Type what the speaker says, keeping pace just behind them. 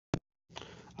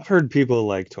I've heard people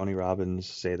like Tony Robbins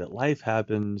say that life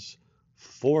happens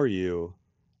for you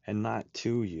and not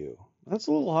to you. That's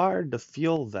a little hard to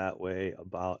feel that way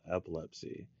about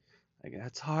epilepsy. Like,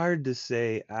 it's hard to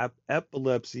say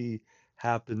epilepsy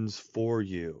happens for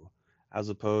you as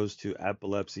opposed to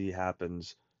epilepsy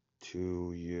happens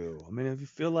to you. I mean, if you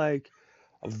feel like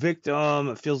a victim,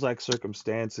 it feels like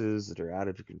circumstances that are out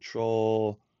of your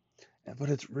control. But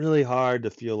it's really hard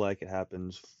to feel like it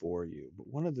happens for you. But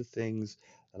one of the things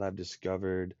that I've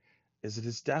discovered is it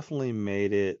has definitely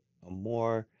made it a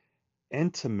more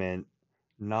intimate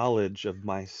knowledge of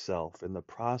myself in the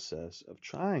process of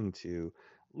trying to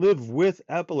live with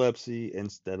epilepsy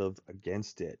instead of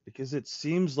against it, because it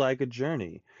seems like a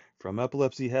journey from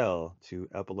epilepsy hell to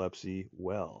epilepsy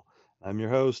well. I'm your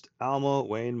host, Alma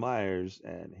Wayne Myers,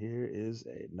 and here is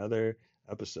another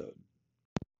episode.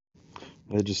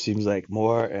 It just seems like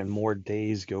more and more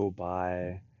days go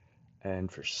by,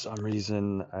 and for some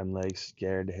reason, I'm like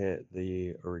scared to hit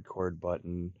the record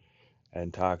button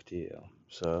and talk to you.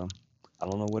 So I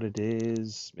don't know what it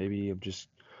is. Maybe I'm just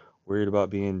worried about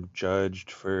being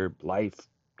judged for life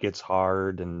gets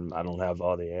hard and I don't have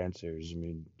all the answers. I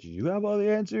mean, do you have all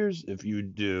the answers? If you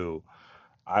do,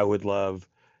 I would love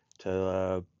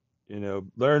to,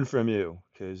 learn from you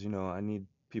because, I need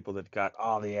people that got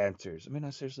all the answers. I mean, I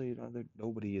seriously,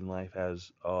 nobody in life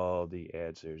has all the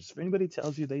answers. If anybody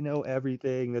tells you they know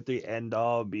everything, that the end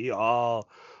all be all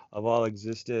of all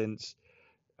existence,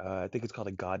 I think it's called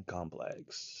a God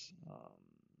complex.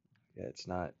 Yeah, it's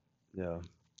not, you know,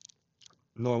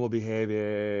 normal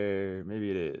behavior.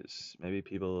 Maybe it is. Maybe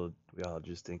we all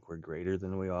just think we're greater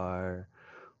than we are,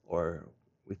 or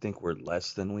we think we're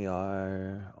less than we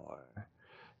are, or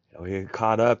we get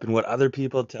caught up in what other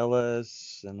people tell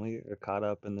us, and we are caught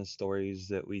up in the stories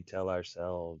that we tell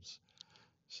ourselves.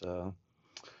 So,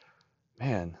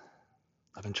 man,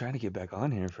 I've been trying to get back on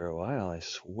here for a while. I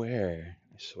swear,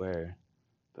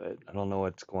 but I don't know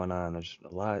what's going on. There's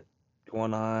a lot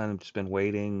going on. I've just been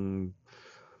waiting.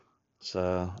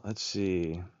 So let's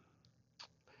see.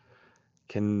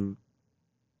 Can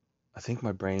I think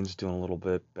my brain's doing a little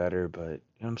bit better, but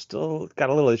I'm still got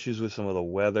a little issues with some of the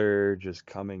weather just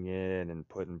coming in and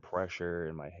putting pressure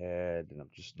in my head, and I'm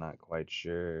just not quite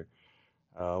sure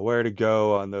where to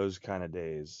go on those kind of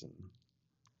days. And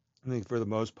I think for the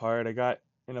most part, I got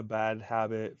in a bad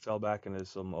habit, fell back into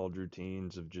some old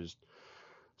routines of just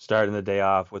starting the day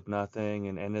off with nothing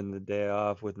and ending the day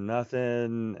off with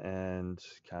nothing and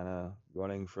kind of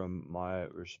running from my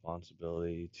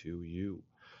responsibility to you.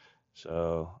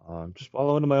 So just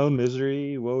following my own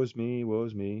misery. Woe is me, woe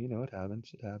is me. It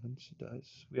happens, it happens, it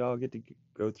does. We all get to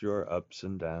go through our ups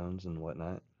and downs and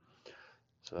whatnot.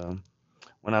 So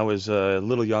when I was a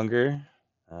little younger,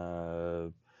 uh,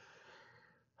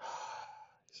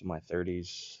 in my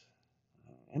 30s,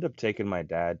 I ended up taking my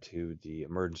dad to the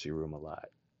emergency room a lot.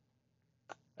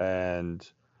 And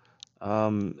I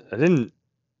didn't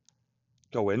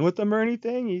go in with him or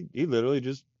anything. He literally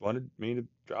just wanted me to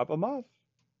drop him off.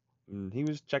 And he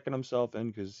was checking himself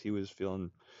in because he was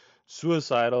feeling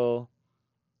suicidal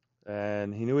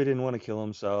and he knew he didn't want to kill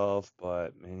himself,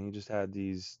 but man, he just had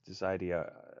this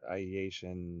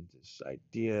ideation, this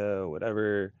idea,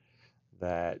 whatever,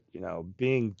 that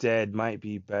being dead might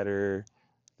be better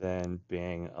than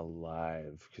being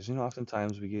alive. Because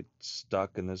oftentimes we get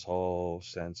stuck in this whole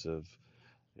sense of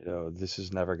this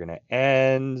is never going to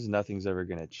end, nothing's ever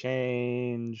going to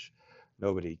change,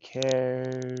 nobody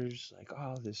cares, like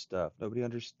all this stuff. Nobody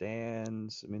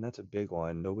understands. I mean, that's a big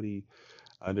one. Nobody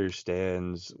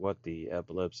understands what the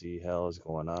epilepsy hell is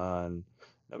going on.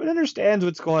 Nobody understands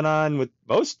what's going on with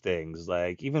most things,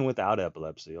 like even without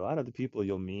epilepsy. A lot of the people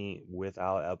you'll meet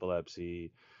without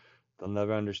epilepsy, they'll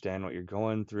never understand what you're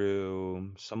going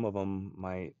through. Some of them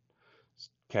might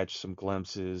catch some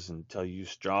glimpses and tell you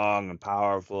strong and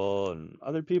powerful, and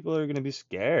other people are going to be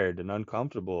scared and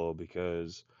uncomfortable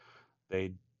because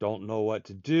they don't know what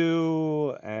to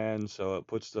do, and so it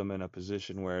puts them in a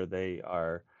position where they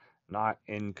are not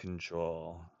in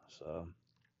control. So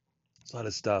it's a lot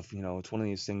of stuff, it's one of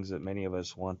these things that many of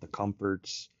us want the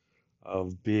comforts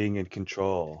of being in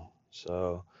control.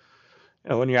 So,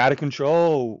 when you're out of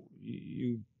control,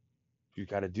 you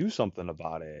got to do something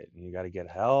about it. You got to get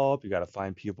help. You got to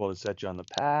find people to set you on the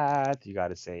path. You got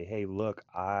to say, hey, look,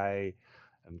 I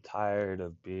am tired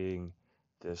of being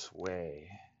this way.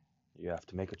 You have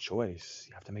to make a choice.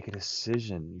 You have to make a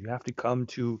decision. You have to come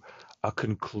to a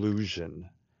conclusion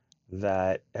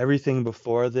that everything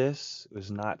before this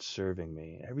was not serving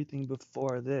me. Everything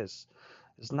before this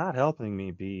is not helping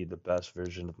me be the best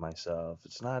version of myself.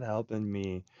 It's not helping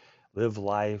me live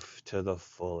life to the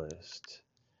fullest.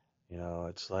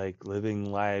 It's like living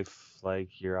life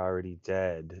like you're already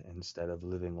dead instead of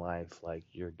living life like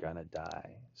you're gonna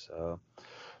die. So,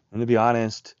 and to be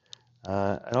honest,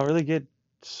 I don't really get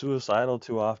suicidal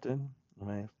too often.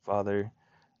 My father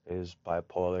is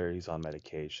bipolar, he's on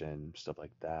medication, stuff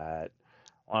like that.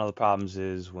 One of the problems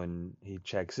is when he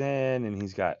checks in and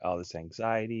he's got all this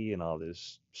anxiety and all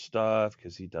this stuff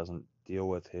because he doesn't deal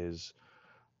with his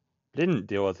didn't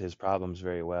deal with his problems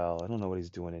very well. I don't know what he's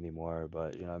doing anymore,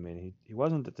 but I mean, he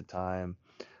wasn't at the time.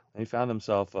 And he found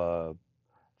himself a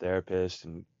therapist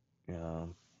and you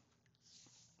know,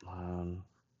 um,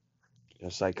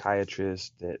 a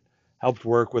psychiatrist that helped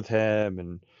work with him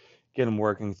and get him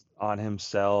working on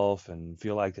himself and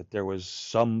feel like that there was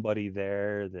somebody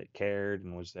there that cared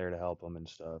and was there to help him and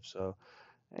stuff. So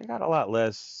he got a lot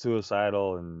less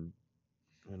suicidal and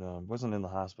wasn't in the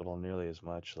hospital nearly as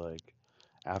much like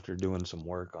after doing some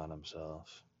work on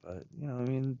himself. But I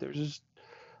mean, there's just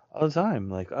all the time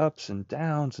like ups and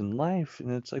downs in life,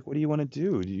 and it's like, what do you want to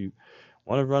do? Do you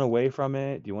want to run away from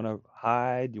it? Do you want to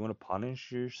hide? Do you want to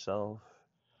punish yourself?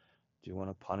 Do you want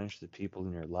to punish the people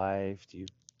in your life? Do you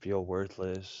feel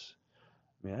worthless?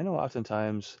 I mean, I know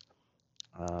oftentimes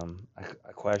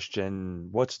I question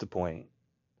what's the point?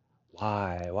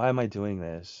 Why? Why am I doing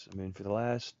this? I mean, for the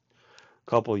last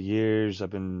couple years,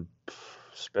 I've been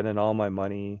spending all my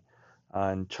money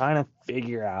on trying to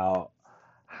figure out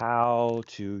how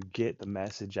to get the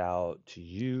message out to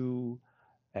you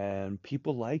and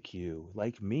people like you,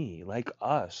 like me, like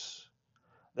us,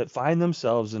 that find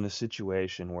themselves in a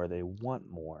situation where they want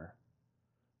more,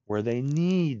 where they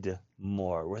need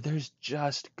more, where there's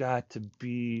just got to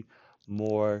be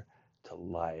more to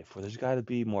life, where there's got to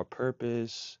be more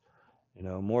purpose,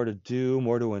 more to do,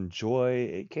 more to enjoy.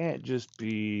 It can't just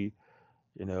be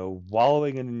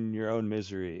wallowing in your own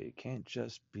misery. It can't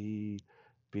just be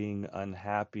being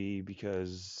unhappy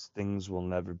because things will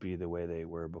never be the way they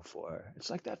were before. It's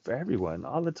like that for everyone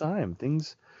all the time.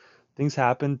 Things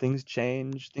happen, things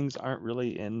change, things aren't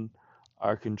really in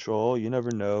our control. You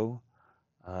never know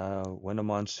when a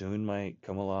monsoon might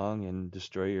come along and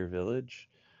destroy your village.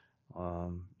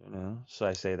 So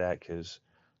I say that because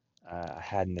I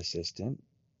had an assistant.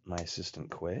 My assistant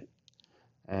quit.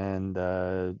 And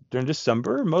during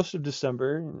December, most of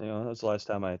December, that's the last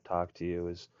time I talked to you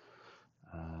was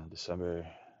December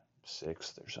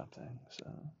 6th or something. So,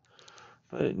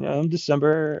 but in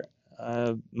December,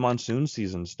 monsoon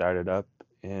season started up,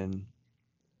 and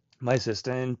my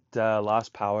assistant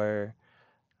lost power.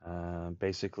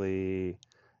 Basically,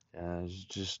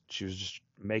 she was just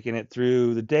making it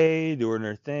through the day, doing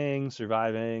her thing,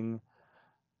 surviving,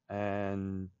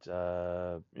 and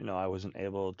I wasn't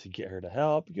able to get her to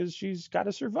help because she's got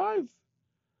to survive.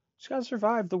 She's got to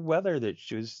survive the weather that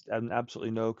she was having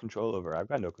absolutely no control over. I've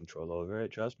got no control over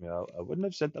it. Trust me. I wouldn't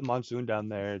have sent the monsoon down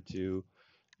there to,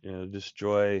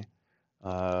 destroy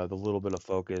the little bit of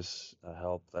focus,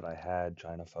 help that I had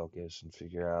trying to focus and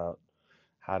figure out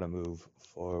how to move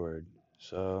forward.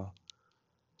 So,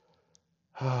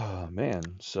 oh man,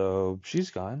 so she's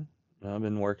gone. I've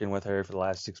been working with her for the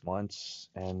last 6 months,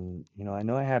 and I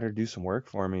know I had her do some work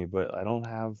for me, but I don't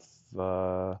have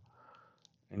uh,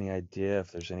 any idea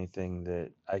if there's anything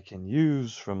that I can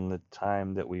use from the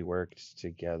time that we worked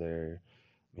together.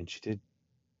 I mean, she did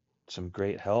some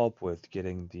great help with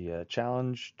getting the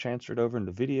challenge transferred over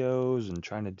into videos and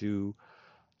trying to do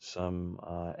some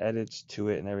edits to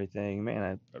it and everything.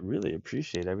 Man, I really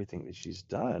appreciate everything that she's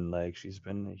done. Like, she's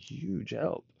been a huge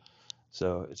help.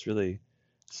 So it's really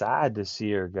sad to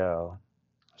see her go.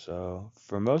 So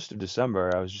for most of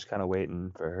December, I was just kind of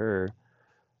waiting for her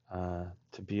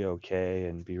to be okay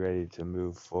and be ready to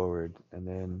move forward. And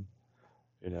then,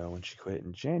 when she quit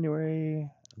in January,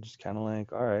 I'm just kind of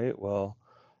like, all right, well,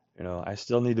 I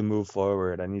still need to move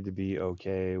forward. I need to be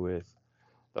okay with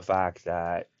the fact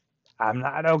that I'm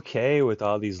not okay with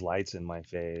all these lights in my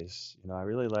face. I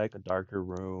really like a darker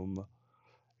room.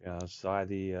 So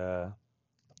the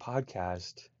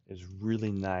podcast is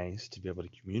really nice to be able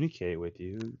to communicate with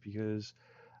you because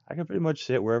I can pretty much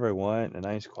sit wherever I want, in a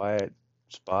nice quiet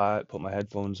spot, put my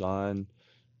headphones on.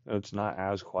 It's not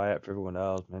as quiet for everyone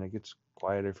else, man. It gets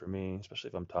quieter for me, especially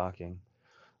if I'm talking.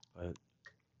 But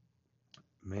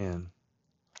man,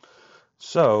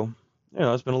 so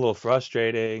it's been a little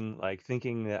frustrating, like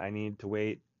thinking that I need to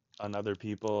wait on other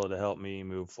people to help me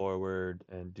move forward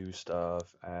and do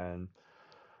stuff. And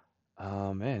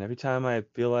man, every time I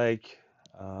feel like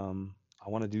I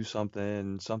want to do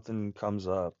something, something comes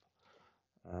up.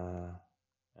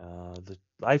 Uh, the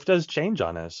life does change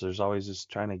on us. There's always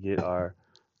just trying to get our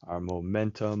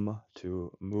momentum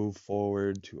to move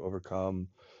forward, to overcome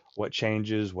what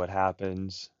changes, what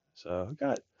happens. So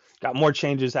got more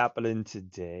changes happening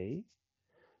today.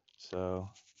 So,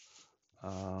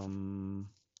 um,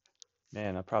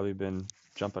 man, I've probably been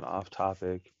jumping off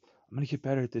topic. I'm gonna get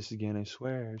better at this again, I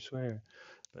swear, I swear.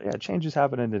 But yeah, changes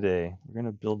happening today. We're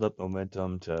gonna build up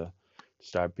momentum to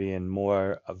start being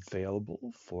more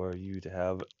available for you to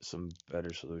have some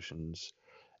better solutions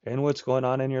and what's going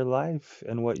on in your life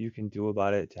and what you can do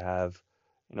about it to have,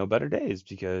 better days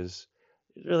because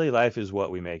really life is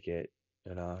what we make it.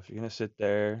 If you're gonna sit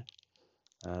there,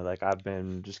 like I've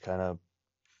been just kind of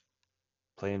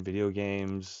playing video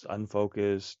games,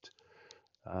 unfocused,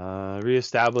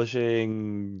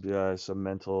 reestablishing some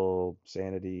mental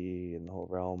sanity in the whole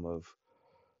realm of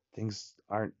things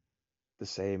aren't the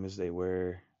same as they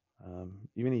were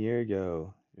even a year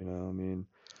ago. I mean,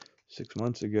 6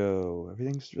 months ago,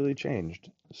 everything's really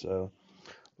changed. So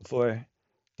before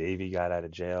Davey got out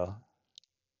of jail,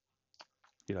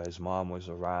 his mom was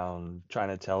around trying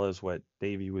to tell us what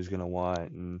Davey was gonna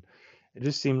want, and it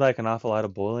just seemed like an awful lot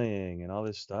of bullying and all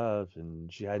this stuff.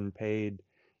 And she hadn't paid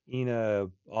Ina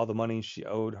all the money she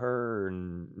owed her,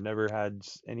 and never had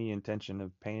any intention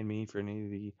of paying me for any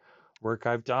of the work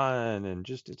I've done. And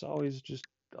just it's always just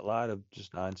a lot of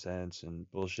just nonsense and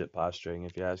bullshit posturing,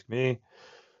 if you ask me.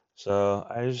 So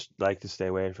I just like to stay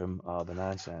away from all the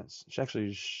nonsense. She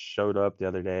actually showed up the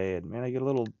other day, and man, I get a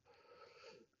little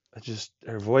I just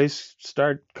her voice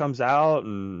start comes out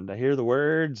and I hear the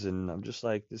words and I'm just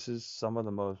like this is some of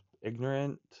the most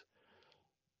ignorant,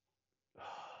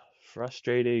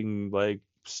 frustrating like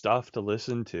stuff to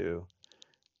listen to.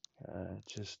 I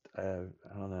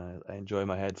don't know. I enjoy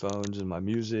my headphones and my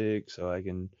music so I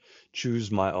can choose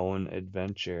my own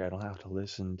adventure. I don't have to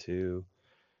listen to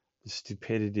the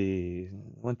stupidity.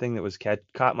 One thing that was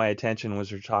caught my attention was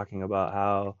her talking about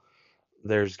how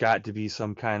there's got to be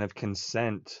some kind of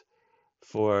consent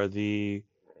for the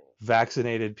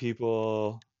vaccinated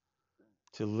people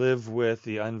to live with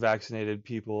the unvaccinated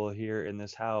people here in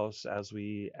this house as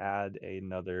we add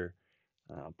another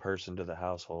person to the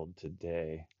household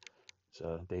today.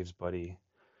 So Dave's buddy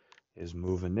is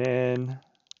moving in.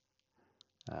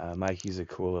 Mikey's a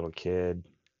cool little kid.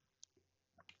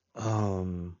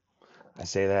 Um, I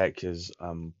say that because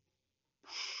I'm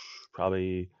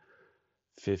probably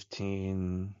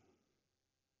 15.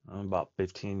 I'm about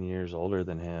 15 years older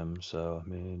than him. So I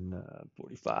mean,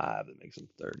 45. That makes him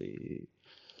 30.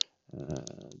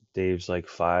 Dave's like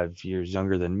 5 years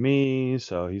younger than me,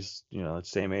 so he's, the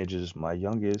same age as my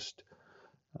youngest.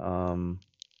 Um,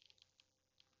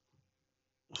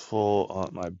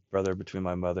 my brother between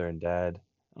my mother and dad.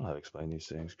 I don't know how to explain these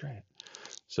things. Great.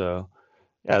 So,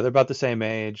 yeah, they're about the same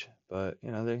age, but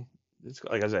it's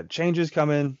like I said, changes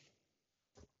coming.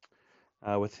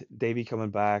 With Davey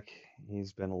coming back,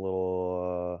 he's been a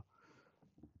little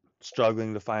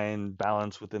struggling to find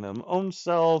balance within his own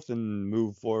self and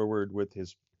move forward with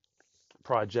his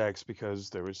projects because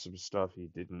there was some stuff he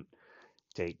didn't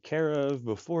take care of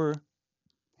before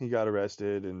he got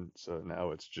arrested, and so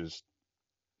now it's just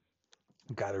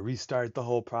got to restart the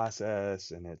whole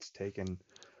process, and it's taken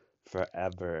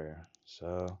forever.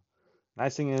 So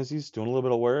nice thing is he's doing a little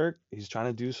bit of work. He's trying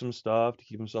to do some stuff to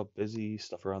keep himself busy,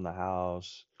 stuff around the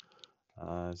house.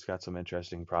 He's got some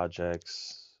interesting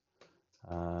projects.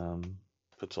 Um,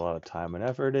 Puts a lot of time and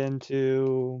effort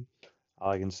into.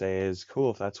 All I can say is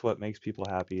cool. If that's what makes people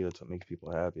happy, that's what makes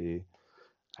people happy.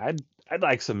 I'd I'd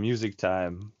like some music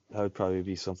time. That would probably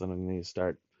be something I need to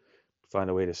start find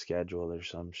a way to schedule or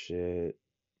some shit.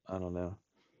 I don't know.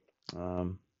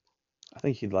 Um, I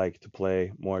think he'd like to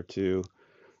play more too.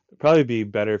 It'd probably be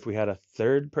better if we had a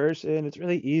third person. It's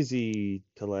really easy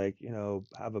to like,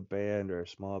 have a band or a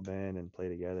small band and play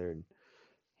together. And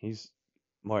he's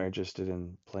more interested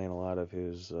in playing a lot of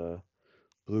his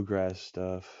bluegrass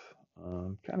stuff.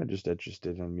 Kind of just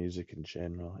interested in music in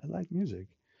general. I like music.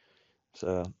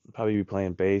 So I'll probably be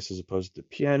playing bass as opposed to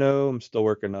piano. I'm still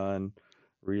working on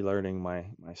relearning my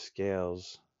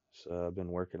scales. So I've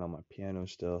been working on my piano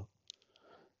still.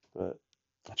 But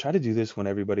I try to do this when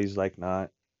everybody's like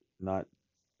not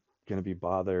gonna be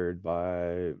bothered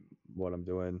by what I'm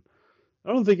doing.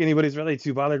 I don't think anybody's really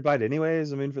too bothered by it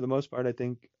anyways. I mean, for the most part, I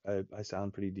think I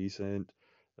sound pretty decent.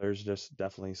 There's just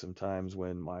definitely some times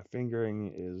when my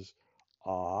fingering is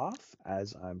off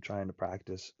as I'm trying to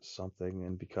practice something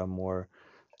and become more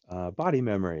body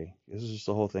memory. This is just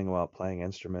the whole thing about playing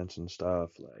instruments and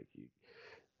stuff. Like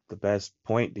the best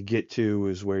point to get to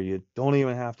is where you don't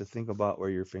even have to think about where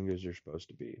your fingers are supposed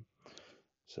to be.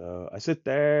 So I sit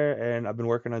there and I've been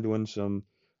working on doing some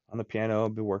on the piano.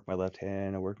 I've been work my left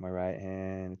hand, I work my right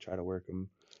hand, I try to work them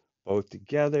both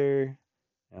together.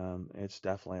 It's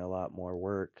definitely a lot more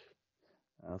work.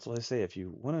 That's what I say. If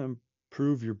you want to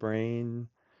improve your brain.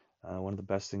 One of the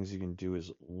best things you can do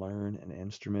is learn an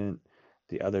instrument.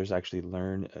 The other is actually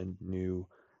learn a new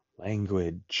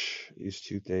language. These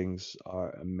two things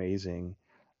are amazing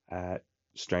at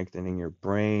strengthening your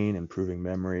brain, improving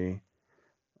memory,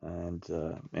 and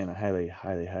man, I highly,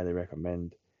 highly, highly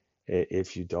recommend it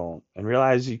if you don't. And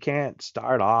realize you can't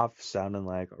start off sounding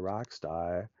like a rock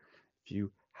star if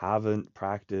you haven't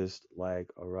practiced like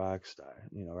a rock star.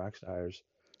 You know, rock stars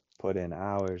put in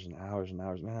hours and hours and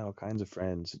hours. Man, all kinds of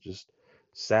friends that just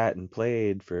sat and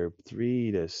played for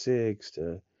 3 to 6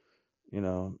 to,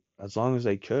 as long as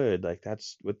they could. Like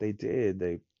that's what they did.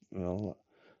 A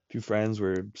few friends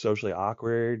were socially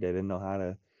awkward. They didn't know how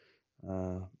to,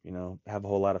 have a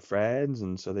whole lot of friends,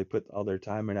 and so they put all their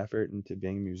time and effort into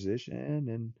being a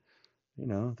musician,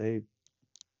 and they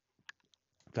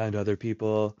found other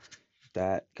people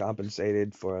that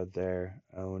compensated for their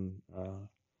own,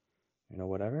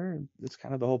 whatever. It's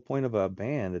kind of the whole point of a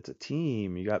band. It's a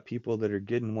team. You got people that are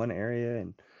good in one area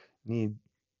and need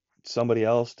somebody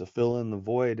else to fill in the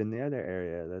void in the other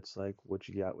area. That's like what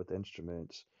you got with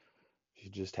instruments. If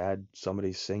you just had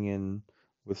somebody singing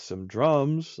with some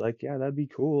drums, like, yeah, that'd be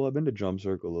cool. I've been to drum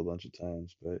circle a bunch of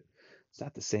times, but it's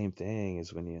not the same thing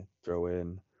as when you throw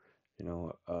in,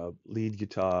 a lead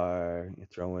guitar, you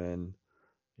throw in,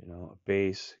 a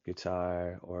bass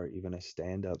guitar, or even a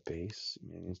stand-up bass.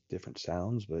 I mean, it's different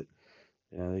sounds, but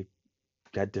they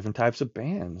got different types of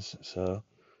bands. So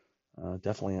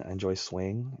definitely I enjoy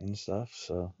swing and stuff.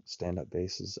 So stand-up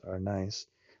basses are nice.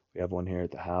 We have one here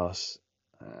at the house.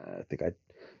 I think I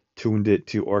tuned it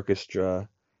to orchestra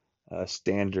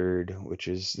standard, which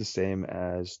is the same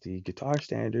as the guitar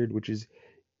standard, which is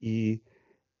E,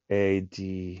 A,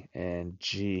 D, and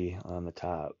G on the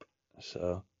top.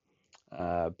 So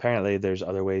apparently there's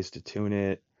other ways to tune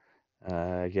it.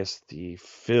 I guess the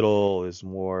fiddle is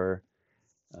more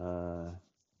uh,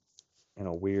 in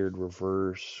a weird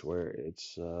reverse where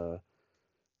it's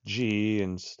G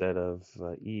instead of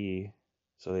E.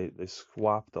 So they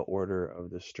swap the order of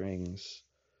the strings.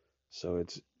 So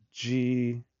it's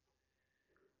G,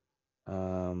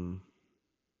 um,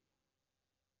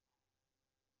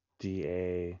 D,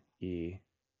 A, E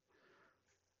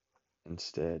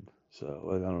instead. So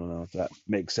I don't know if that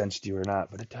makes sense to you or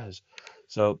not, but it does.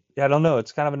 So yeah, I don't know.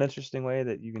 It's kind of an interesting way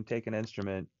that you can take an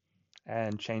instrument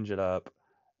and change it up,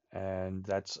 and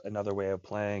that's another way of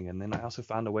playing. And then I also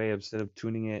found a way, instead of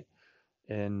tuning it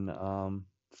in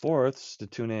fourths, to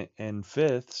tune it in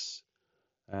fifths.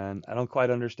 And I don't quite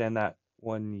understand that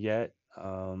one yet.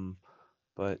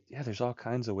 But yeah, there's all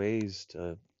kinds of ways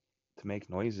to make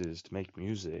noises, to make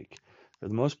music. For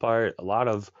the most part, a lot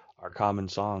of our common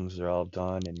songs are all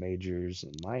done in majors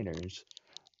and minors,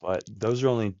 but those are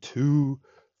only two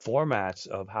formats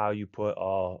of how you put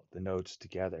all the notes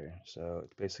together. So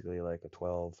it's basically like a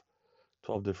 12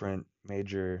 different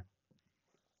major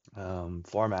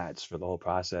formats for the whole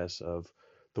process of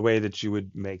the way that you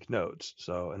would make notes.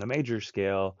 So in a major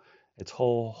scale, it's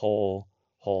whole, whole,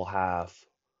 whole, half,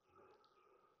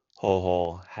 whole,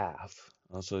 whole, half.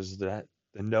 Also, is that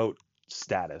the note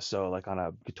status? So like on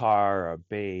a guitar or a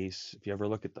bass, if you ever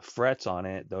look at the frets on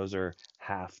it, those are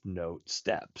half note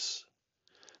steps.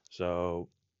 So,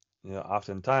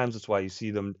 oftentimes that's why you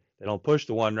see them, they don't push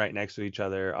the one right next to each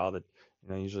other.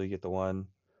 Usually get the one,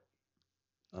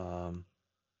 um,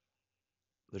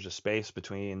 there's a space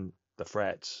between the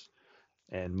frets,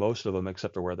 and most of them,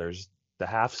 except for where there's the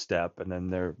half step, and then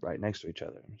they're right next to each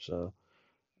other. So,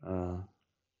 uh,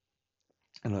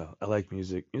 I don't know. I like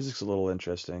music. Music's a little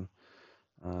interesting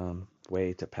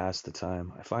way to pass the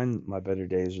time. I find my better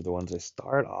days are the ones I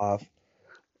start off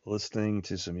listening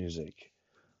to some music,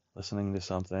 listening to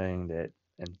something that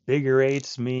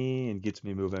invigorates me and gets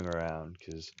me moving around.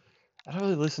 Because I don't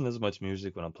really listen to as much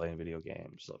music when I'm playing video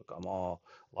games. Like a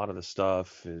lot of the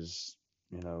stuff is,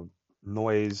 you know,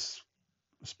 noise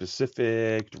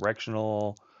specific,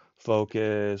 directional,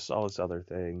 focus, all this other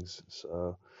things.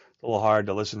 So it's a little hard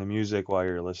to listen to music while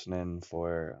you're listening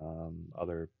for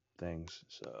other things.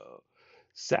 So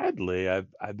sadly,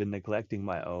 I've been neglecting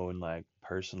my own like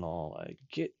personal like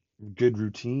get good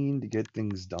routine to get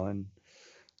things done.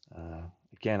 Uh,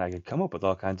 Again, I could come up with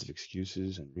all kinds of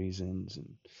excuses and reasons,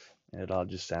 and it all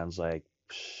just sounds like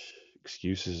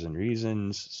excuses and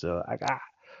reasons. So I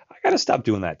gotta stop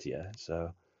doing that to you.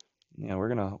 So we're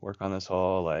gonna work on this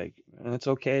whole like, and it's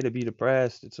okay to be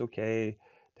depressed. It's okay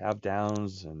to have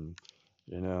downs, and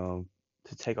you know,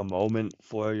 to take a moment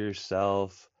for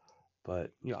yourself.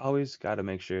 But you always got to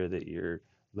make sure that you're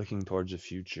looking towards the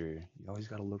future. You always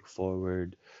got to look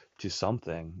forward to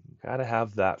something. You got to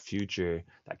have that future,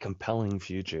 that compelling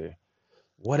future.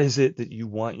 What is it that you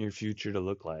want your future to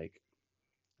look like?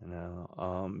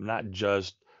 Not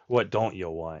just what don't you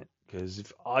want, because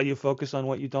if all you focus on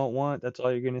what you don't want, that's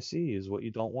all you're going to see is what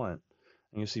you don't want,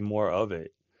 and you see more of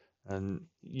it. And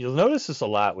you'll notice this a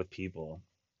lot with people.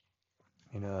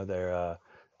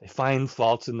 They find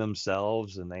faults in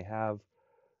themselves, and they have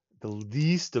the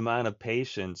least amount of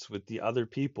patience with the other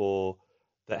people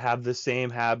that have the same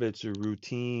habits or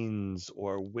routines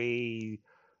or way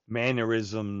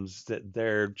mannerisms that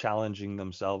they're challenging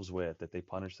themselves with, that they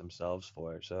punish themselves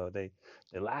for. So they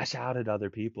lash out at other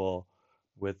people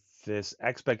with this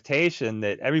expectation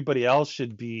that everybody else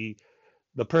should be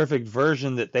the perfect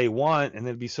version that they want, and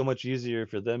it'd be so much easier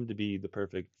for them to be the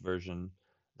perfect version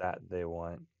that they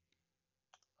want.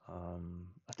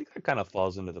 I think that kind of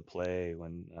falls into the play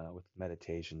when with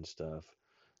meditation stuff.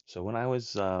 So when I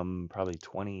was probably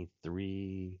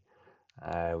 23,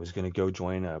 I was gonna go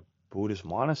join a Buddhist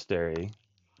monastery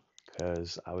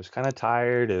because I was kind of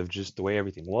tired of just the way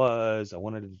everything was. I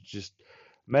wanted to just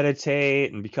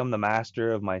meditate and become the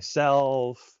master of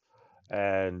myself.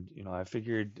 And I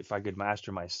figured if I could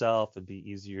master myself, it'd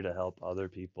be easier to help other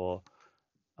people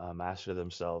master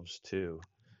themselves too.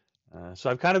 So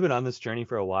I've kind of been on this journey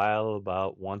for a while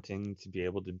about wanting to be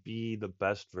able to be the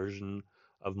best version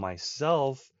of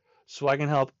myself so I can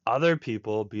help other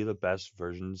people be the best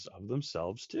versions of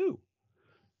themselves too.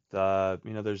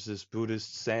 There's this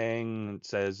Buddhist saying that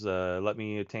says, let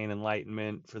me attain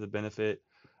enlightenment for the benefit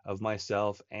of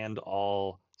myself and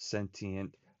all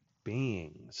sentient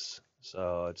beings.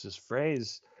 So it's this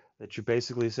phrase that you're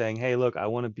basically saying, hey, look, I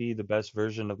want to be the best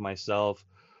version of myself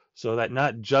so that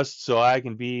not just so I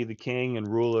can be the king and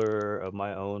ruler of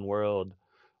my own world,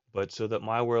 but so that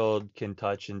my world can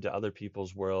touch into other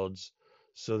people's worlds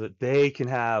so that they can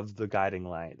have the guiding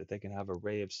light, that they can have a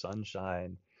ray of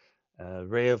sunshine, a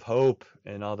ray of hope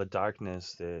in all the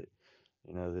darkness that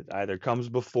either comes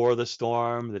before the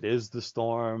storm, that is the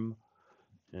storm.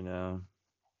 You know,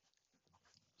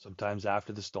 Sometimes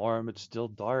after the storm, it's still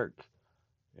dark.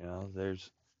 There's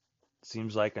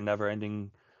seems like a never-ending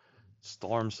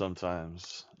storm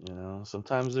sometimes.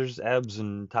 Sometimes there's ebbs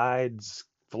and tides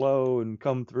flow and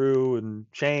come through and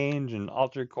change and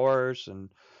alter course. And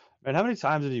how many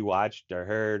times have you watched or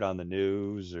heard on the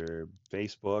news or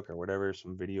Facebook or whatever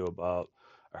some video about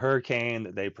a hurricane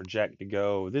that they project to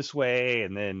go this way,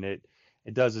 and then it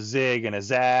does a zig and a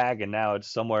zag, and now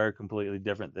it's somewhere completely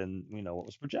different than what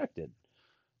was projected.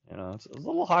 It's a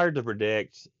little hard to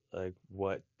predict like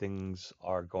what things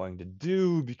are going to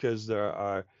do because there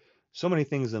are so many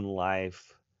things in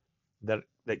life that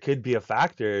could be a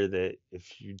factor that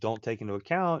if you don't take into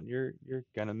account, you're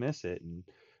gonna miss it.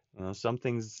 And some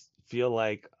things feel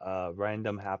like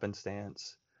random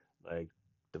happenstance, like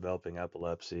developing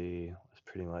epilepsy is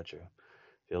pretty much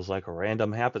feels like a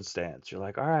random happenstance. You're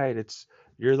like, all right,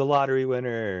 you're the lottery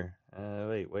winner.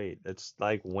 Wait, it's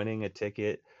like winning a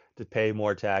ticket to pay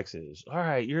more taxes. All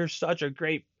right, you're so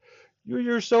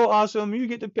awesome. You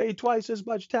get to pay twice as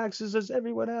much taxes as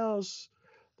everyone else.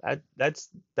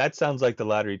 That sounds like the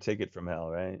lottery ticket from hell,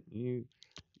 right?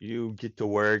 You get to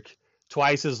work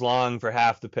twice as long for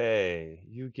half the pay.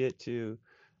 You get to,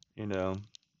 you know,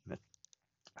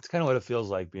 that's kind of what it feels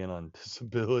like being on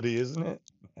disability, isn't it?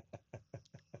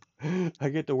 I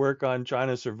get to work on trying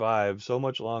to survive so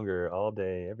much longer, all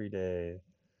day, every day.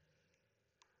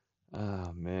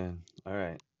 Oh man. All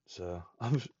right. So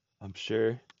I'm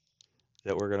sure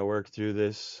that we're gonna work through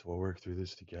this. We'll work through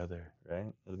this together,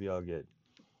 right? It'll be all good.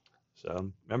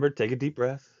 So remember, take a deep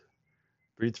breath,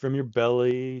 breathe from your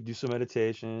belly, do some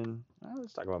meditation.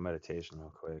 Let's talk about meditation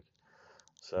real quick.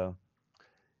 So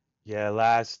yeah,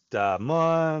 last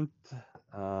month,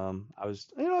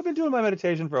 I've been doing my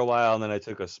meditation for a while, and then I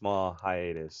took a small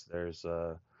hiatus. There's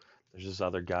this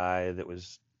other guy that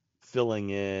was filling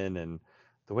in, and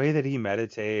the way that he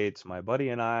meditates, my buddy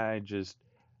and I just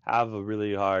have a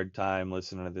really hard time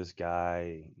listening to this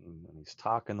guy. And he's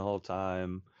talking the whole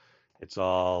time. It's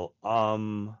all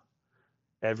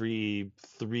every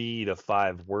 3 to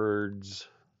 5 words.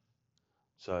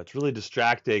 So it's really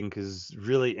distracting because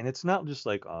really, and it's not just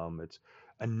like it's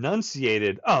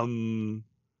enunciated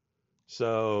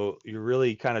So you're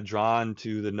really kind of drawn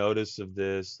to the notice of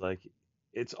this. Like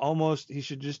it's almost he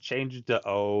should just change it to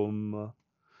Om,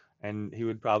 and he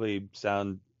would probably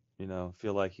sound,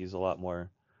 feel like he's a lot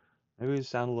more. Maybe he'd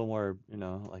sound a little more,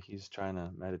 like he's trying to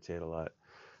meditate a lot.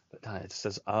 But no, it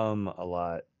says a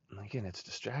lot. And again, it's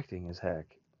distracting as heck.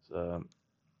 So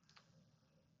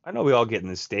I know we all get in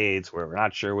the states where we're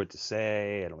not sure what to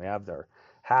say, and we have their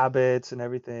habits and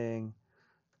everything.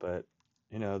 But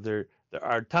there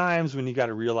are times when you got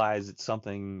to realize that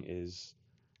something is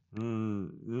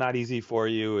not easy for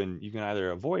you, and you can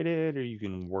either avoid it or you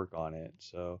can work on it.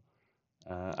 So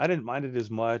I didn't mind it as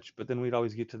much, but then we'd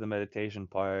always get to the meditation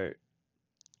part,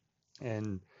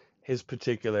 and his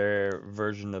particular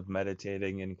version of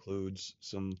meditating includes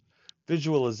some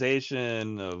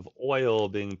visualization of oil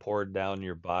being poured down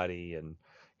your body. And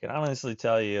I can honestly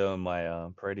tell you, my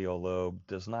parietal lobe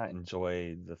does not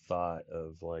enjoy the thought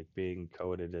of like being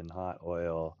coated in hot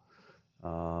oil.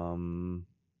 Um,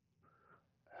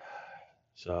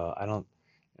 so I don't,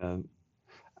 um,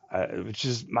 which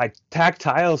is my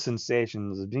tactile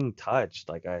sensations of being touched.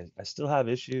 Like I still have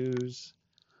issues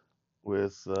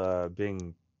with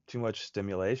being too much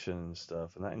stimulation and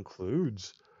stuff, and that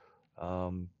includes,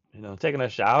 taking a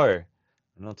shower.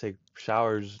 I don't take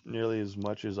showers nearly as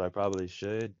much as I probably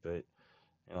should, but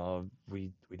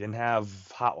we didn't have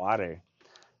hot water.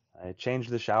 I changed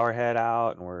the shower head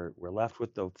out, and we're left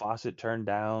with the faucet turned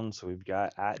down, so we've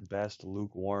got at best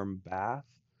lukewarm bath.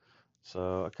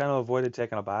 So I kind of avoided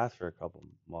taking a bath for a couple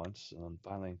months, and then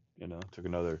finally, took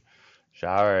another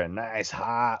shower and nice,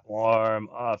 hot, warm.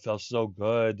 Oh, it felt so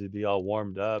good to be all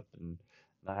warmed up and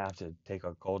not have to take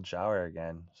a cold shower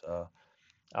again. So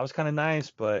that was kind of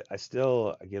nice, but I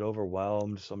get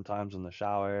overwhelmed sometimes in the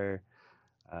shower.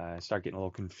 I start getting a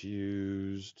little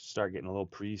confused, start getting a little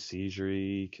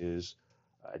pre-seisurey because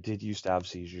I did used to have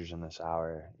seizures in the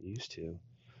shower. I used to.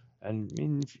 And I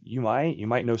mean, you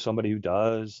might know somebody who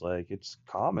does. Like it's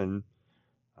common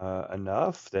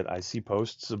enough that I see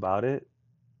posts about it.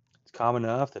 It's common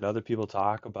enough that other people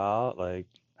talk about like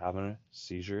having a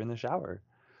seizure in the shower.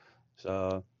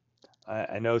 So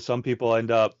I know some people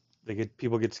end up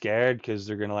people get scared because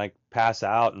they're gonna like pass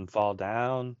out and fall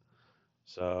down.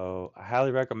 So I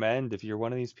highly recommend if you're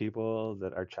one of these people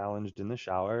that are challenged in the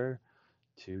shower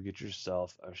to get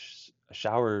yourself a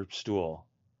shower stool,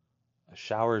 a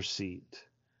shower seat,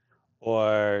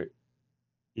 or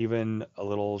even a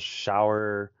little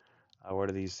shower. What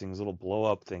are these things? Little blow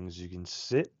up things you can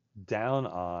sit down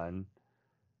on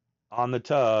the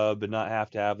tub and not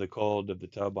have to have the cold of the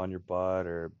tub on your butt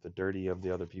or the dirty of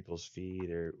the other people's feet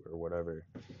or whatever.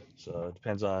 So it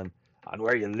depends on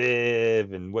where you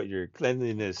live and what your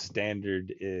cleanliness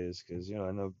standard is, because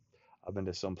I know I've been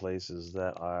to some places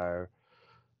that are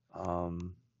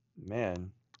um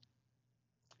man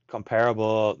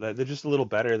comparable, that they're just a little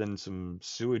better than some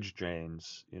sewage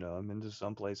drains. I'm into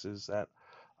some places that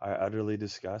are utterly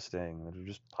disgusting, that are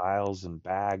just piles and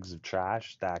bags of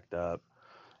trash stacked up.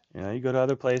 You go to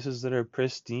other places that are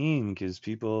pristine because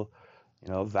people,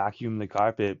 vacuum the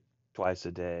carpet twice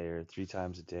a day or three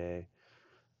times a day.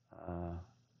 Uh,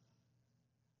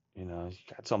 you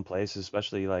got some places,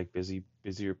 especially like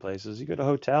busier places. You go to a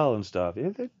hotel and stuff. Yeah,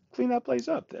 they clean that place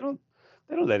up. They don't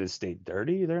let it stay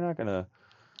dirty. They're not gonna,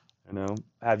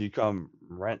 have you come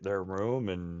rent their room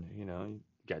and, you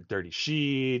got dirty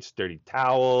sheets, dirty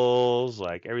towels,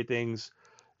 like everything's,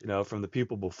 from the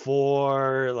people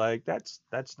before. Like that's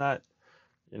not,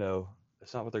 you know,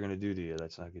 that's not what they're gonna do to you.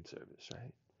 That's not good service,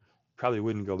 right? Probably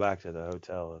wouldn't go back to the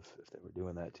hotel if they were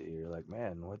doing that to you. You're like,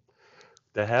 man, what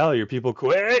the hell? Your people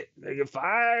quit? They get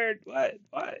fired? What?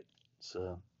 What?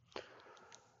 So,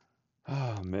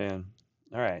 oh man.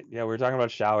 All right. Yeah, we're talking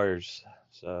about showers.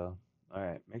 So, all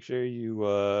right. Make sure you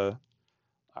are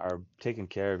taking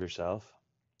care of yourself.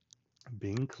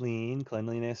 Being clean,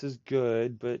 cleanliness is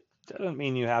good, but doesn't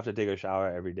mean you have to take a shower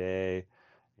every day.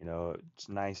 It's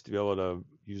nice to be able to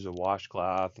use a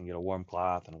washcloth and get a warm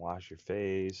cloth and wash your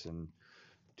face and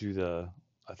do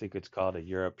I think it's called a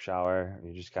Europe shower.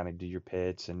 You just kind of do your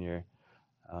pits and your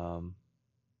um,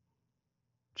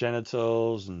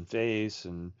 genitals and face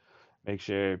and make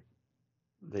sure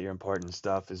that your important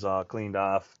stuff is all cleaned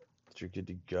off, that you're good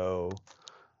to go.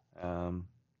 I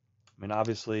mean,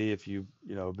 obviously, if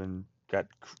been got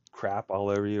crap all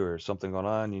over you or something going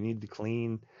on, you need to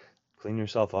clean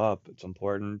yourself up. It's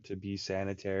important to be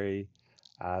sanitary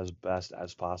as best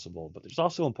as possible. But there's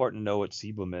also important to know what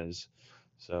sebum is.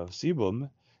 So sebum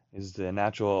is the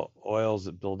natural oils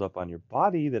that build up on your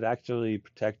body that actually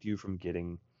protect you from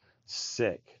getting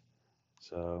sick.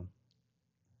 So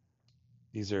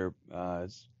these are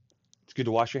it's good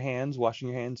to wash your hands. Washing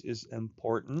your hands is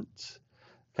important.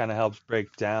 Kind of helps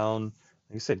break down,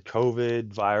 like I said,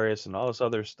 COVID, virus, and all this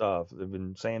other stuff they've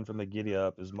been saying from the giddy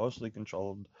up is mostly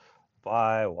controlled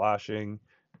by washing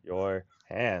your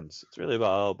hands. It's really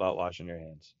all about washing your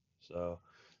hands. So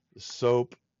the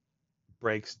soap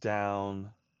breaks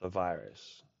down the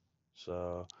virus.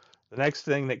 So the next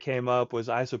thing that came up was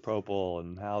isopropyl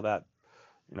and how that,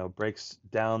 breaks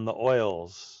down the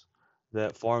oils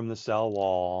that form the cell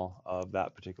wall of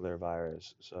that particular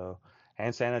virus. So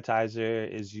Hand sanitizer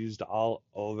is used all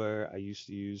over. I used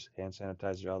to use hand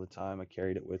sanitizer all the time. I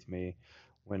carried it with me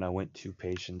when I went to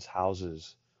patients'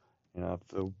 houses. If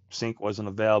the sink wasn't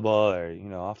available, or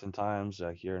oftentimes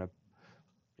you're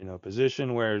in a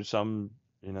position where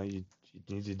you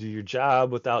need to do your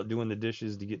job without doing the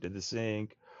dishes to get to the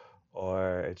sink,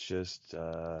 or it's just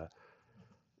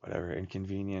whatever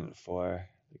inconvenient for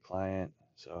the client.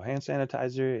 So hand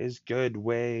sanitizer is good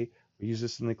way. We use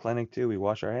this in the clinic too. We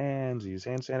wash our hands, we use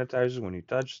hand sanitizer when you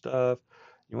touch stuff.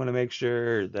 You want to make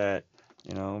sure that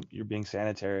you're being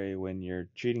sanitary when you're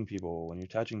treating people, when you're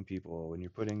touching people, when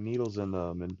you're putting needles in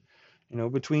them,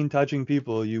 and between touching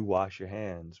people, you wash your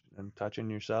hands, and touching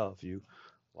yourself, you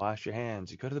wash your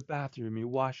hands. You go to the bathroom, you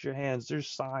wash your hands. There's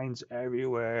signs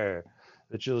everywhere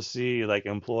that you'll see, like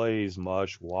employees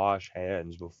must wash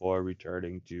hands before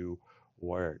returning to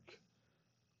work,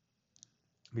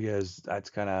 because that's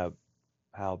kind of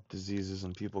how diseases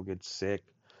and people get sick,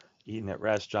 eating at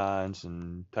restaurants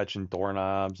and touching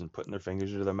doorknobs and putting their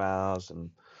fingers into their mouths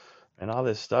and all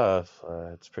this stuff.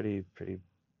 It's pretty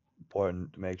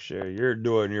important to make sure you're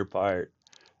doing your part.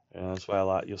 That's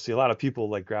why you'll see a lot of people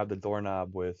like grab the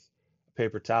doorknob with a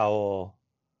paper towel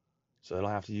so they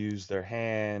don't have to use their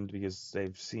hand, because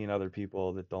they've seen other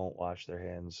people that don't wash their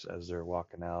hands as they're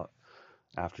walking out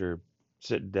after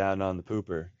sitting down on the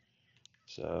pooper.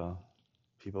 So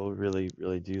people really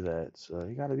do that. So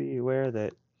you got to be aware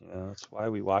that that's why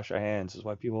we wash our hands. This is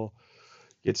why people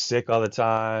get sick all the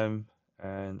time,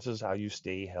 and this is how you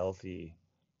stay healthy.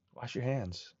 Wash your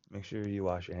hands. Make sure you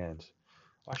wash your hands.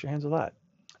 Wash your hands a lot.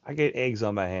 I get eggs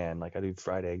on my hand, like I do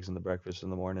fried eggs in the breakfast in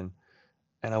the morning.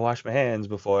 And I wash my hands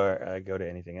before I go to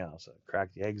anything else. I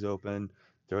crack the eggs open,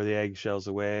 throw the eggshells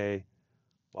away,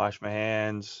 wash my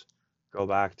hands, go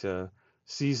back to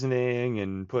seasoning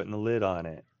and putting the lid on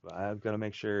it. I've got to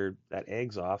make sure that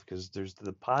egg's off, because there's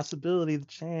the possibility, the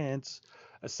chance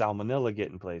of salmonella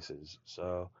getting places.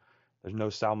 So there's no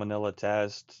salmonella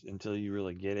test until you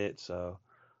really get it. So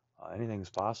anything's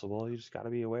possible. You just got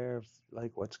to be aware of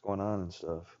like what's going on and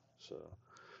stuff. So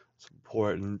it's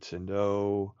important to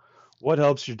know what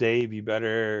helps your day be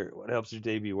better, what helps your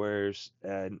day be worse.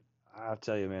 And I'll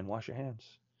tell you, man, wash your hands.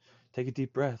 Take a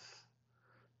deep breath.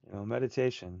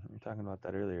 Meditation. We were talking about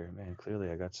that earlier. Man, clearly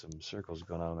I got some circles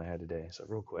going on in my head today. So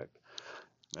real quick,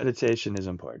 meditation is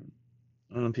important.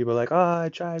 And when people are like, oh, I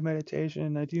tried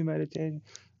meditation, I do meditation.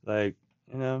 Like,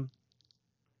 you know,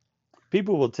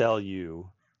 people will tell you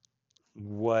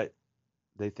what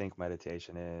they think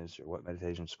meditation is, or what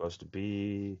meditation is supposed to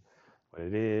be, what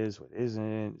it is, what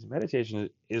isn't. Meditation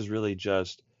is really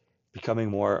just becoming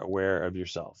more aware of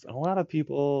yourself. And a lot of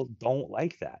people don't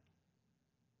like that.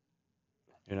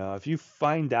 If you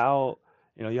find out,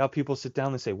 you have people sit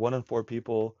down and say 1 in 4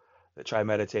 people that try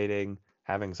meditating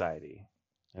have anxiety.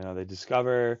 They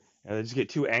discover, they just get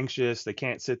too anxious. They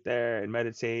can't sit there and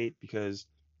meditate because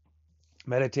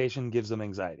meditation gives them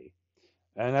anxiety.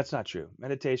 And that's not true.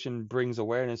 Meditation brings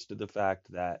awareness to the fact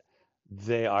that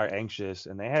they are anxious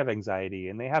and they have anxiety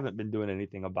and they haven't been doing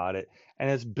anything about it, and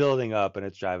it's building up and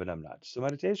it's driving them nuts. So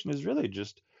meditation is really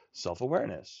just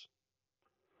self-awareness.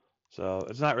 So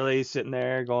it's not really sitting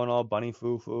there going all bunny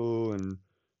foo-foo, and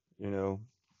you know,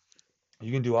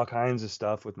 you can do all kinds of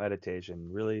stuff with meditation.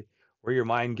 Really, where your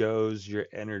mind goes, your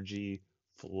energy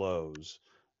flows.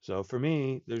 So for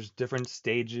me, there's different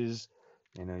stages.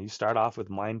 You start off with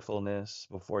mindfulness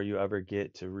before you ever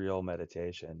get to real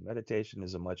meditation. Meditation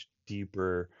is a much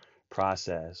deeper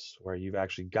process where you've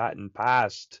actually gotten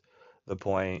past the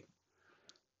point,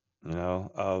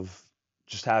 of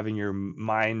just having your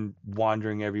mind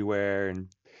wandering everywhere and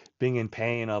being in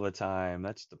pain all the time.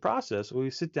 That's the process. We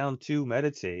sit down to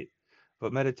meditate,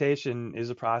 but meditation is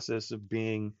a process of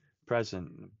being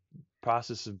present,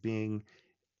 process of being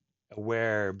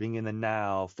aware, being in the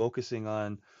now, focusing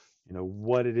on,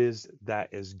 what it is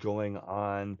that is going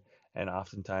on. And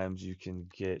oftentimes you can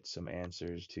get some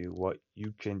answers to what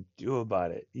you can do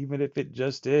about it, even if it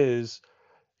just is,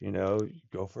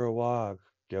 go for a walk,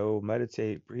 go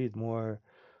meditate, breathe more,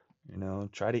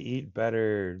 try to eat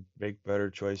better, make better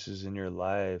choices in your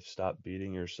life, stop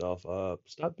beating yourself up,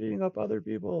 stop beating up other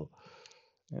people.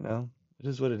 You know, it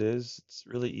is what it is. It's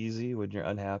really easy when you're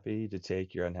unhappy to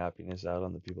take your unhappiness out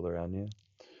on the people around you.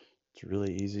 It's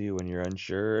really easy when you're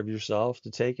unsure of yourself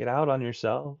to take it out on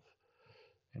yourself.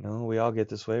 We all get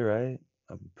this way, right?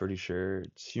 I'm pretty sure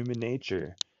it's human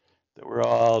nature that we're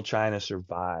all trying to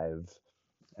survive.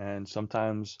 And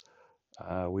sometimes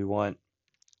we want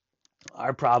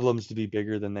our problems to be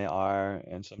bigger than they are,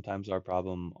 and sometimes our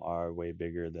problem are way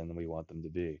bigger than we want them to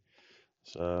be.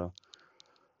 So,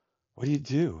 what do you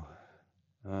do?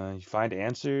 You find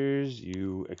answers,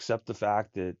 you accept the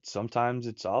fact that sometimes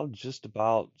it's all just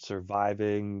about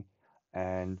surviving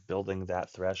and building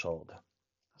that threshold.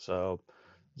 So,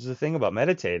 this is the thing about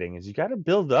meditating is you got to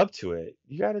build up to it.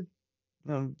 You got to,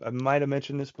 I might have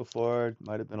mentioned this before, it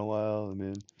might have been a while. I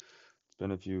mean, it's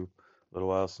been a little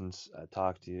while since I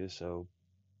talked to you. So,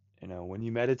 when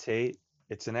you meditate,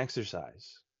 it's an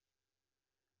exercise,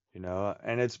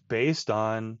 and it's based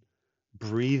on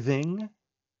breathing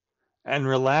and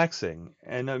relaxing.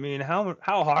 And I mean, how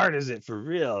hard is it for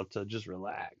real to just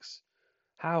relax?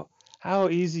 How how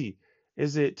easy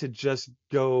is it to just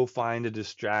go find a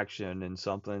distraction and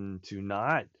something to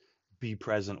not be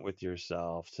present with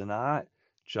yourself, to not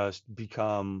just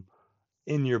become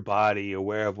in your body,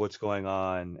 aware of what's going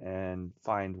on, and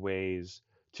find ways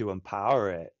to empower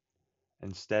it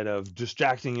instead of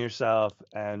distracting yourself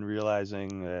and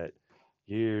realizing that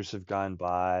years have gone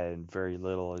by and very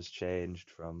little has changed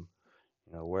from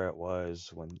where it was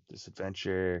when this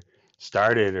adventure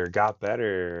started or got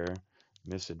better.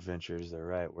 Misadventure is the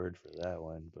right word for that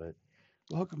one, but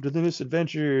welcome to the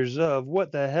misadventures of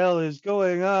what the hell is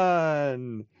going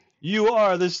on. You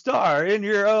are the star in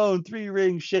your own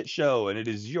three-ring shit show, and it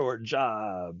is your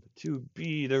job to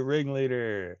be the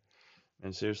ringleader.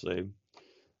 And seriously,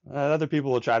 other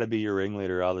people will try to be your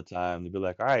ringleader all the time. They'll be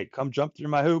like, all right, come jump through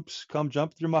my hoops, come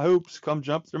jump through my hoops, come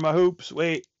jump through my hoops.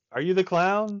 Wait, are you the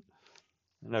clown?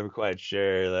 I'm never quite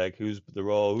sure like who's the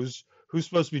role, who's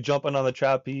supposed to be jumping on the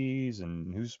trapeze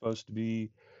and who's supposed to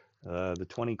be the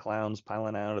 20 clowns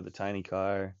piling out of the tiny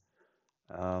car.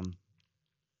 Um,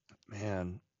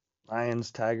 Man,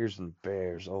 lions, tigers, and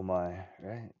bears. Oh my,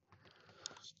 right?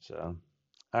 So,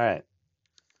 all right,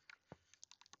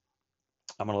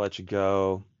 I'm gonna let you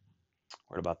go.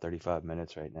 We're at about 35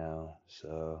 minutes right now.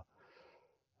 So,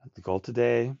 the goal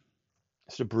today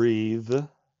is to breathe,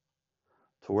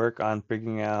 to work on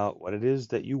figuring out what it is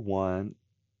that you want,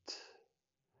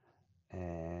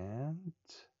 and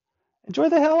enjoy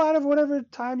the hell out of whatever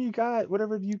time you got,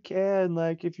 whatever you can.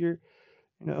 Like if you're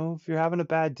having a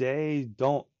bad day,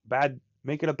 don't bad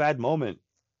make it a bad moment.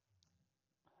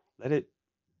 Let it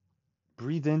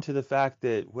breathe into the fact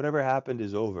that whatever happened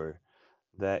is over.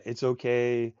 That it's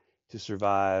okay to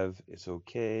survive. It's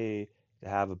okay to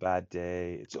have a bad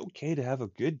day. It's okay to have a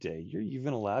good day. You're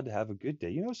even allowed to have a good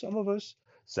day. Some of us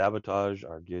sabotage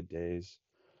our good days.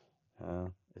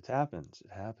 It happens.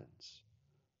 It happens.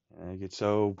 And I get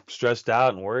so stressed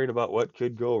out and worried about what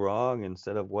could go wrong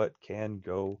instead of what can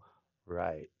go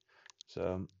right. So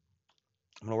I'm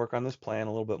gonna work on this plan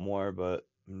a little bit more, but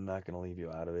I'm not gonna leave you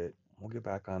out of it. We'll get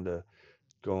back on to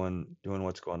doing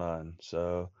what's going on.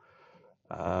 So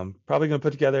probably gonna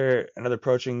put together another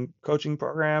coaching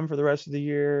program for the rest of the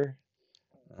year.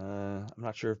 I'm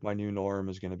not sure if my new norm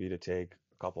is gonna be to take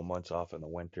a couple months off in the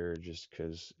winter just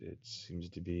because it seems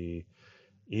to be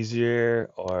easier,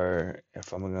 or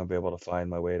if I'm gonna be able to find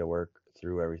my way to work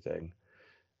through everything.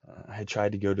 I had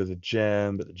tried to go to the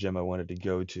gym, but the gym I wanted to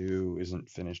go to isn't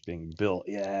finished being built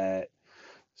yet.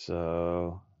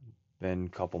 So, been a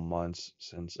couple months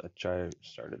since I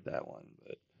started that one,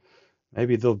 but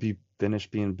maybe they'll be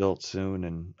finished being built soon,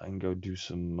 and I can go do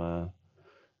some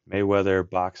Mayweather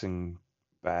boxing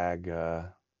bag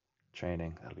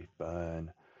training. That'll be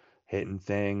fun. Hitting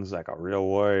things like a real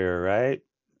warrior, right?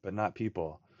 But not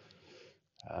people.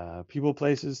 People,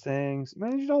 places, things.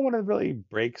 Man, you don't want to really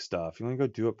break stuff. You want to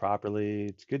go do it properly.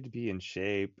 It's good to be in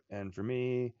shape. And for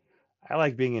me, I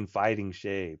like being in fighting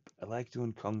shape. I like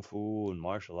doing kung fu and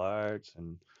martial arts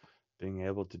and being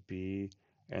able to be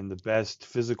in the best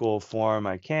physical form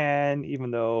I can, even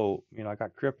though, I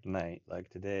got kryptonite like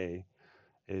today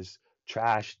is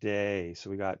trash day. So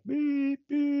we got beep,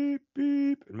 beep,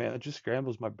 beep. And man, it just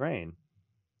scrambles my brain.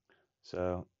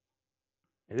 So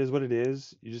it is what it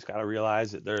is. You just got to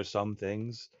realize that there are some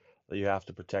things that you have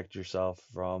to protect yourself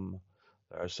from.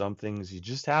 There are some things you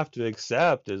just have to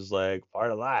accept as like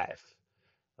part of life,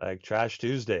 like Trash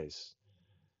Tuesdays.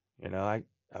 I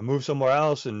move somewhere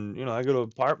else and, I go to an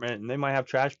apartment and they might have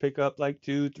trash pickup like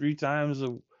two, three times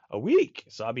a week.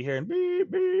 So I'll be hearing beep,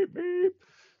 beep, beep,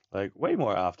 like way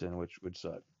more often, which would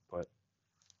suck. But,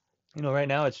 right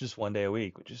now it's just one day a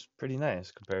week, which is pretty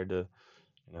nice compared to,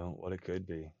 what it could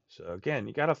be. So again,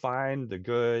 you got to find the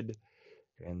good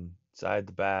inside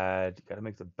the bad. You got to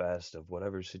make the best of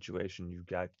whatever situation you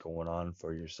got going on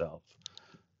for yourself.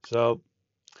 So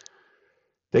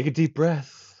take a deep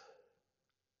breath,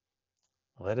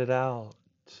 let it out.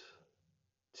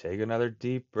 Take another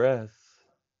deep breath,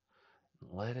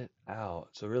 let it out.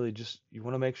 So really just you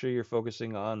want to make sure you're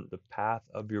focusing on the path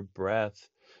of your breath.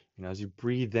 As you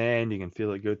breathe in, you can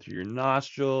feel it go through your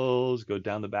nostrils, go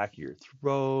down the back of your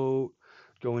throat,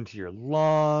 go into your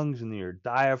lungs, and then your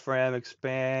diaphragm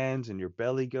expands and your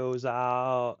belly goes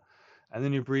out. And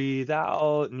then you breathe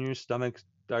out and your stomach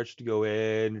starts to go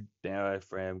in, your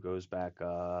diaphragm goes back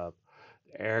up.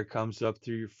 Air comes up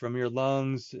from your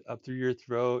lungs, up through your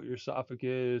throat, your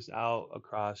esophagus, out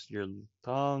across your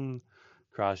tongue,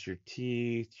 across your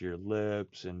teeth, your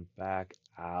lips, and back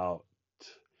out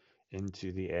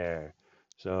into the air.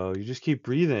 So you just keep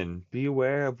breathing. Be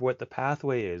aware of what the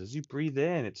pathway is. As you breathe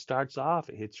in, it starts off,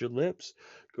 it hits your lips,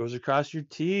 goes across your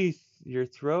teeth, your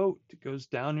throat, it goes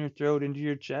down your throat into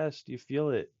your chest. You feel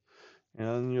it.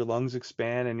 And your lungs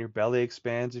expand and your belly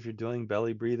expands if you're doing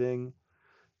belly breathing.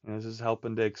 This is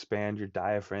helping to expand your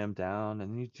diaphragm down.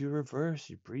 And then you do reverse.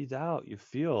 You breathe out, you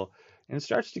feel. And it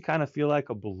starts to kind of feel like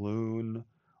a balloon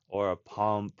or a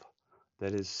pump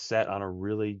that is set on a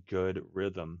really good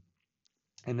rhythm.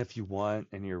 And if you want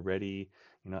and you're ready,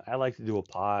 I like to do a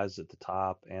pause at the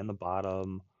top and the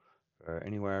bottom, or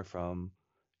anywhere from,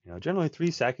 generally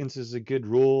 3 seconds is a good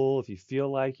rule. If you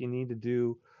feel like you need to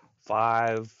do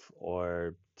 5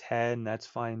 or 10, that's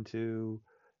fine too.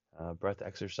 Breath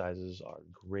exercises are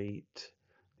great.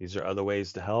 These are other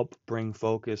ways to help bring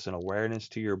focus and awareness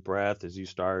to your breath as you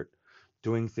start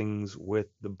doing things with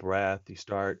the breath. You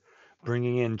start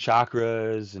bringing in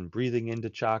chakras and breathing into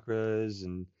chakras,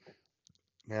 and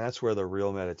man, that's where the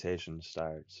real meditation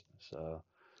starts. So,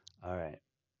 all right,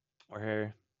 we're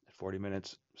here at 40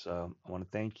 minutes. So, I want to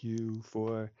thank you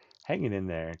for hanging in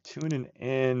there, tuning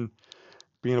in,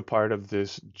 being a part of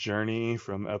this journey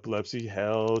from epilepsy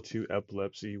hell to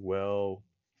epilepsy well.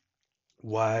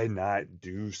 Why not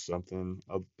do something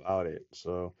about it?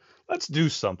 So, let's do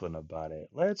something about it.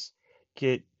 Let's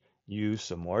get you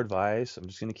some more advice. I'm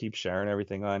just going to keep sharing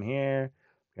everything on here.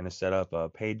 I'm going to set up a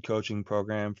paid coaching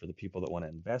program for the people that want to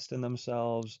invest in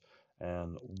themselves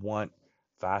and want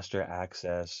faster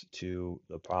access to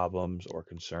the problems or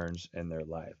concerns in their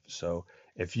life. So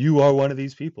if you are one of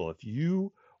these people, if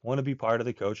you want to be part of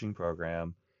the coaching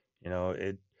program,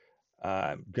 it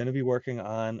I'm going to be working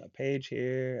on a page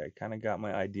here. I kind of got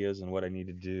my ideas on what I need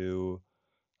to do.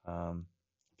 Um,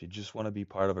 if you just want to be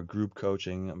part of a group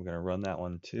coaching, I'm going to run that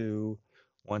one too.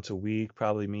 Once a week,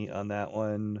 probably meet on that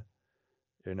one,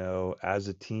 as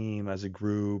a team, as a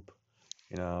group.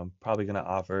 I'm probably going to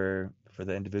offer for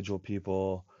the individual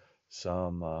people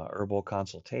some herbal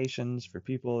consultations for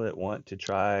people that want to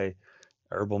try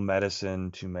herbal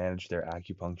medicine to manage their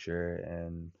acupuncture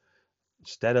and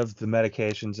instead of the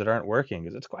medications that aren't working,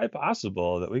 because it's quite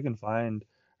possible that we can find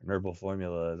an herbal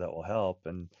formula that will help.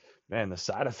 And man, the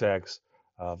side effects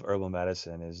of herbal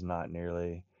medicine is not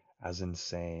nearly as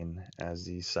insane as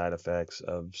the side effects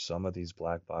of some of these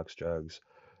black box drugs.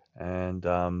 And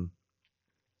man,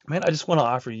 I just want to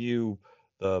offer you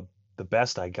the the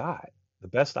best I got, the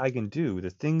best I can do, the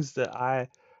things that I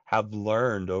have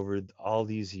learned over all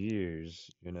these years,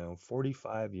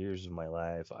 45 years of my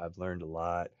life. I've learned a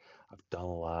lot. I've done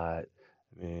a lot.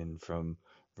 I mean, from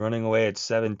running away at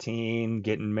 17,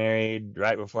 getting married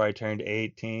right before I turned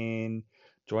 18,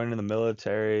 joining the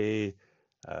military,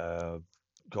 uh,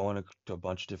 going to a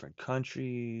bunch of different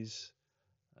countries,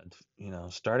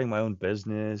 starting my own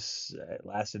business. It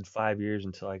lasted 5 years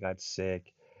until I got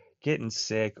sick, getting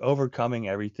sick, overcoming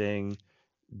everything,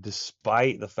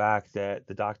 despite the fact that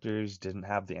the doctors didn't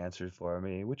have the answers for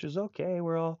me, which is okay.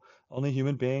 We're all only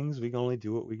human beings. We can only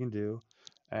do what we can do.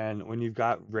 And when you've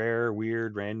got rare,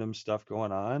 weird, random stuff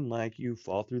going on, like you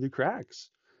fall through the cracks.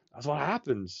 That's what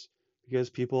happens because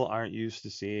people aren't used to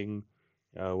seeing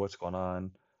what's going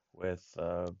on with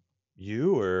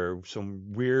you or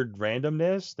some weird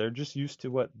randomness. They're just used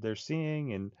to what they're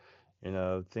seeing,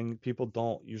 and people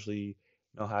don't usually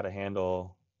know how to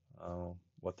handle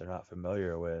what they're not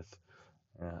familiar with.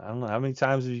 I don't know how many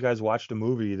times have you guys watched a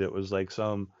movie that was like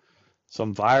some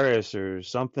virus or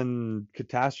something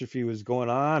catastrophe was going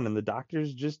on, and the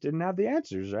doctors just didn't have the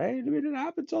answers, right? I mean, it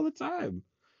happens all the time.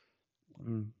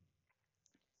 Mm,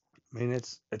 I mean,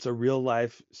 it's a real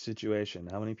life situation.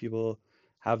 How many people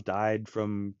have died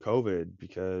from COVID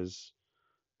because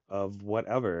of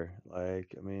whatever?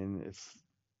 Like, I mean, if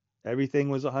everything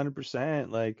was 100%,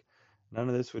 like none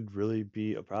of this would really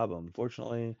be a problem.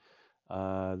 Fortunately,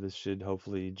 this should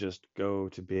hopefully just go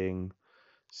to being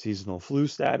seasonal flu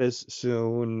status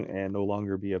soon and no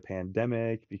longer be a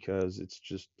pandemic because it's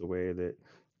just the way that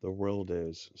the world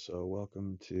is. So,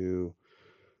 welcome to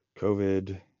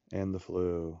COVID and the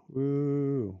flu.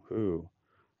 Woo hoo.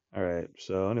 All right.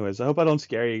 So, anyways, I hope I don't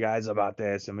scare you guys about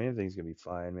this. I mean, everything's gonna be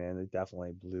fine, man. They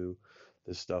definitely blew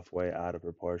this stuff way out of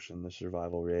proportion. The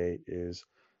survival rate is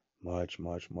much,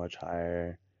 much, much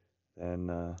higher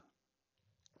than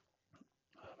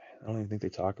I don't even think they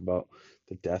talk about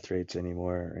the death rates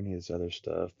anymore or any of this other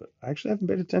stuff. But I actually haven't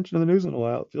paid attention to the news in a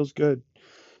while. It feels good.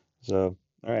 So,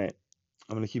 all right,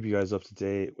 I'm gonna keep you guys up to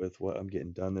date with what I'm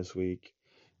getting done this week,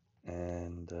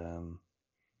 and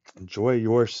enjoy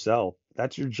yourself.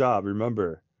 That's your job.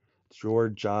 Remember, it's your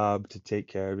job to take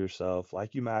care of yourself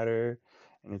like you matter.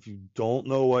 And if you don't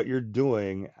know what you're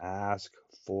doing, ask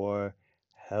for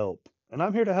help. And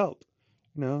I'm here to help.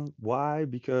 Why?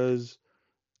 Because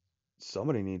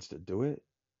somebody needs to do it.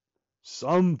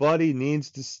 Somebody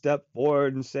needs to step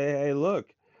forward and say, hey,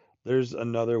 look, there's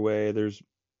another way.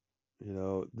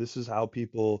 This is how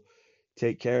people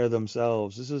take care of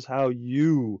themselves. This is how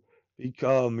you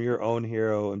become your own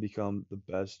hero and become the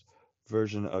best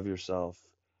version of yourself.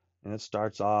 And it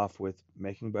starts off with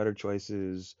making better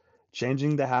choices,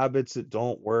 changing the habits that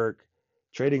don't work,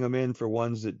 trading them in for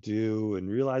ones that do, and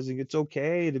realizing it's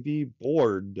okay to be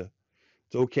bored.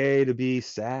 It's okay to be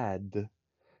sad.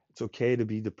 It's okay to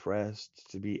be depressed,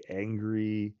 to be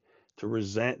angry, to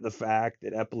resent the fact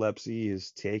that epilepsy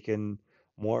has taken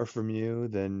more from you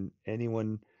than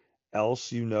anyone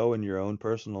else in your own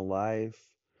personal life.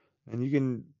 And you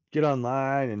can get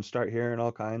online and start hearing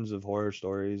all kinds of horror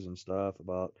stories and stuff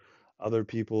about other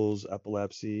people's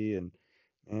epilepsy. And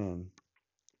man,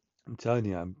 I'm telling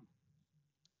you, I'm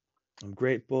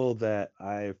grateful that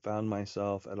I found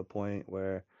myself at a point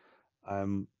where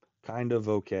I'm kind of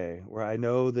okay, where I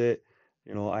know that,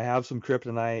 I have some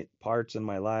kryptonite parts in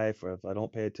my life where if I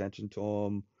don't pay attention to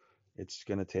them, it's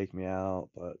going to take me out.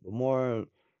 But the more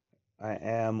I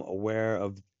am aware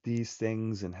of these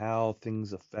things and how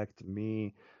things affect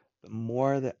me, the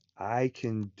more that I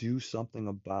can do something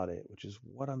about it, which is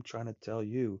what I'm trying to tell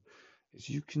you, is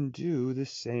you can do the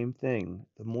same thing.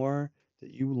 The more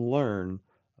that you learn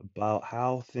about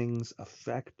how things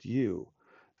affect you,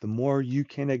 the more you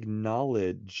can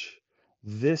acknowledge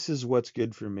this is what's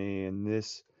good for me and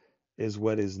this is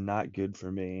what is not good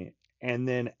for me, and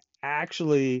then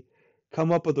actually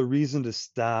come up with a reason to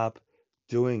stop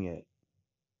doing it.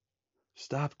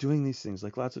 Stop doing these things.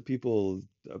 Like lots of people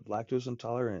are lactose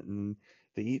intolerant and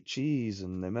they eat cheese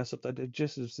and they mess up their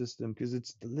digestive system because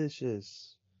it's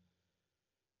delicious.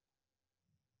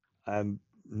 I'm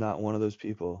not one of those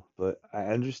people, but I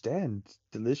understand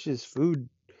delicious food.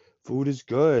 Food is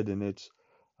good, and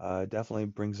definitely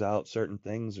brings out certain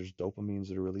things. There's dopamines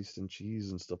that are released in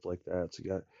cheese and stuff like that.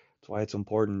 That's why it's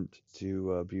important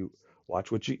to be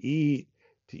watch what you eat,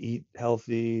 to eat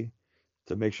healthy,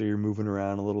 to make sure you're moving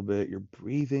around a little bit, you're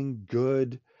breathing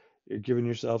good, you're giving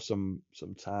yourself some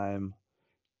time,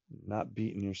 not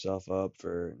beating yourself up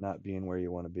for not being where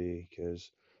you want to be, because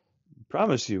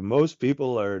promise you, most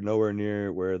people are nowhere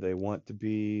near where they want to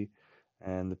be,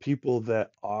 and the people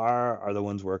that are the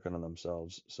ones working on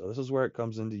themselves. So this is where it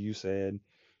comes into you saying,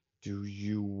 do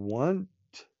you want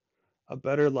a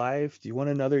better life? Do you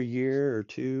want another year or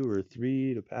two or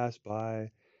three to pass by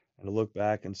and to look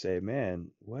back and say, man,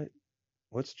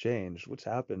 what's changed? What's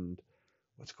happened?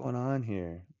 What's going on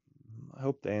here? I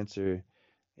hope the answer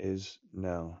is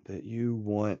no, that you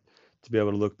want to be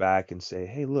able to look back and say,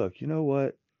 hey, look, you know what?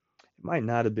 It might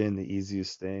not have been the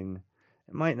easiest thing.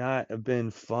 It might not have been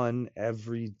fun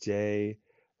every day,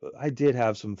 but I did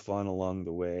have some fun along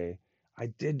the way. I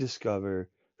did discover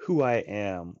who I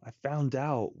am. I found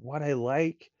out what I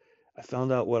like. I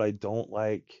found out what I don't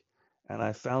like. And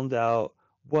I found out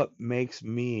what makes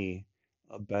me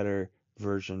a better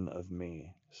version of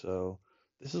me. So,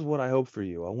 this is what I hope for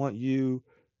you. I want you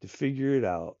to figure it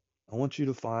out. I want you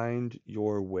to find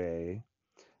your way.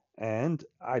 And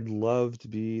I'd love to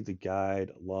be the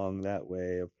guide along that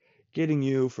way of getting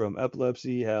you from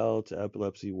epilepsy hell to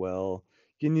epilepsy well,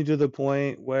 getting you to the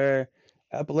point where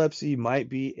epilepsy might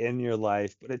be in your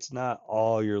life, but it's not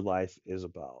all your life is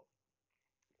about.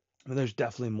 And there's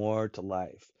definitely more to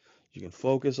life. You can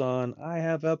focus on, I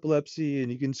have epilepsy, and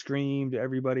you can scream to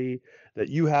everybody that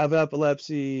you have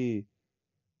epilepsy.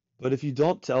 But if you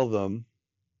don't tell them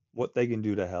what they can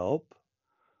do to help,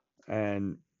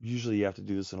 and usually you have to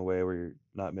do this in a way where you're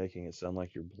not making it sound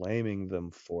like you're blaming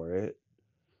them for it.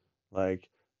 Like,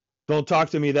 don't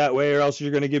talk to me that way or else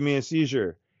you're going to give me a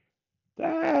seizure.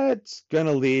 That's going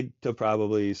to lead to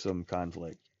probably some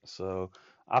conflict. So,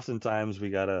 oftentimes we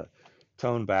got to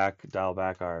tone back, dial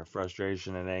back our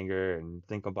frustration and anger and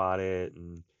think about it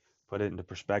and put it into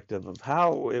perspective of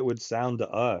how it would sound to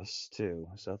us, too.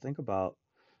 So, think about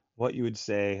what you would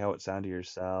say, how it sounded to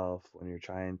yourself when you're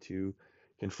trying to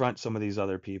confront some of these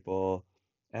other people,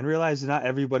 and realize not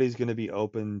everybody's going to be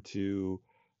open to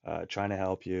trying to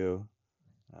help you.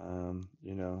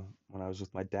 When I was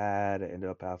with my dad, I ended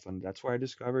up having, that's where I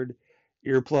discovered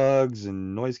earplugs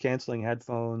and noise canceling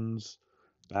headphones.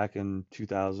 back in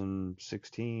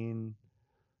 2016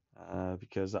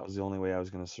 because that was the only way I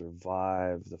was going to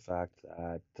survive the fact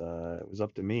that it was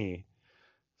up to me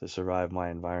to survive my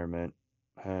environment,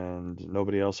 and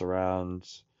nobody else around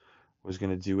was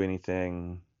going to do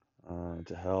anything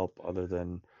to help other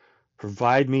than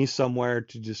provide me somewhere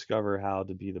to discover how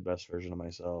to be the best version of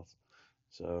myself.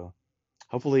 So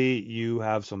hopefully you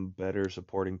have some better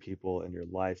supporting people in your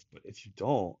life, but if you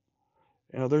don't,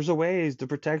 there's a ways to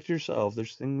protect yourself.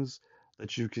 There's things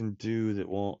that you can do that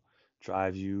won't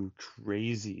drive you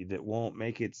crazy, that won't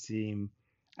make it seem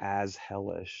as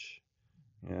hellish.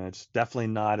 It's definitely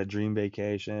not a dream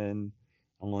vacation.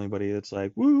 I don't know anybody that's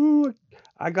like, woo,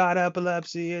 I got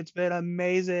epilepsy. It's been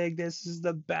amazing. This is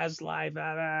the best life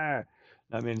ever.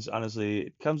 I mean, it's honestly,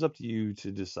 it comes up to you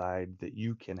to decide that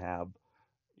you can have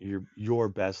your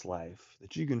best life,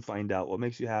 that you can find out what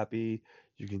makes you happy.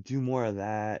 You can do more of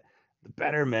that. The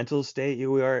better mental state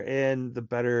you are in, the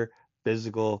better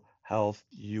physical health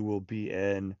you will be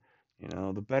in.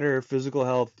 The better physical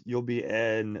health you'll be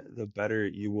in, the better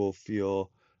you will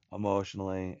feel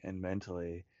emotionally and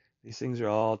mentally. These things are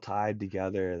all tied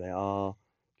together. They all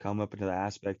come up into the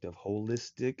aspect of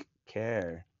holistic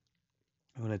care.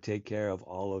 You want to take care of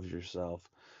all of yourself.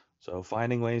 So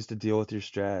finding ways to deal with your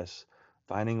stress,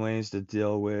 finding ways to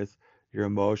deal with your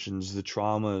emotions, the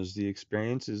traumas, the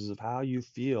experiences of how you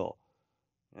feel,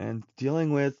 and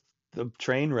dealing with the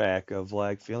train wreck of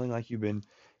like feeling like you've been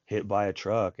hit by a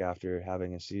truck after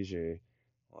having a seizure,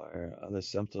 or other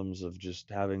symptoms of just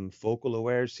having focal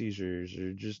aware seizures,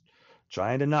 or just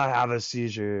trying to not have a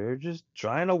seizure, or just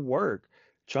trying to work,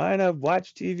 trying to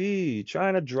watch TV,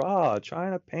 trying to draw,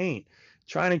 trying to paint,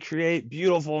 trying to create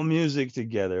beautiful music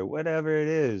together, whatever it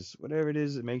is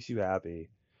that makes you happy.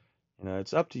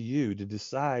 It's up to you to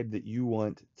decide that you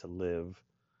want to live.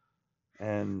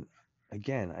 And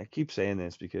again, I keep saying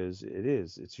this because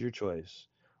it's your choice.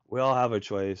 We all have a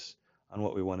choice on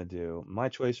what we want to do. My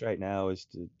choice right now is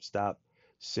to stop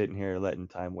sitting here letting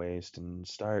time waste and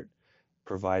start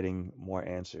providing more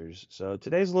answers. So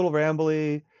today's a little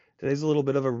rambly, today's a little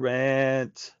bit of a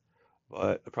rant,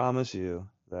 but I promise you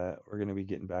that we're going to be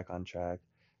getting back on track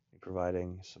and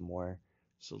providing some more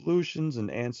solutions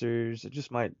and answers. It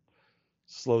just might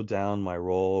slowed down my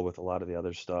role with a lot of the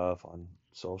other stuff on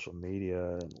social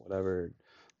media and whatever. I'm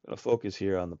gonna focus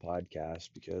here on the podcast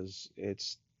because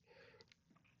it's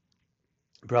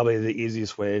probably the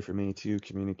easiest way for me to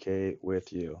communicate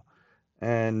with you.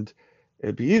 And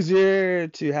it'd be easier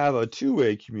to have a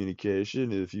two-way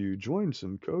communication if you joined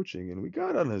some coaching and we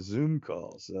got on a Zoom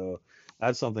call. So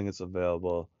that's something that's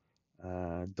available.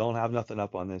 Don't have nothing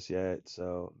up on this yet.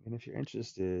 So, and if you're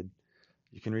interested,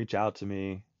 you can reach out to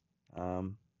me.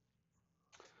 Um,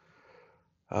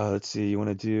 let's see, you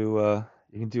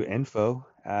can do info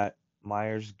at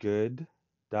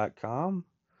myersgood.com.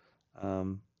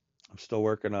 Um, I'm still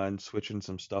working on switching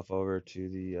some stuff over to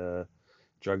the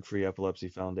Drug Free Epilepsy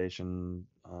Foundation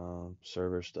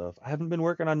server stuff. I haven't been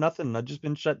working on nothing. I've just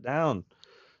been shut down.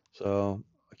 So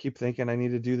I keep thinking I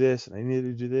need to do this and I need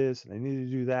to do this and I need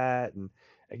to do that, and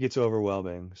it gets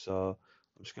overwhelming. So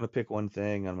I'm just gonna pick one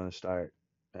thing. I'm gonna start,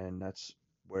 and that's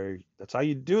how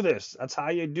you do this. That's how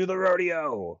you do the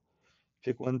rodeo.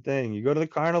 Pick one thing. You go to the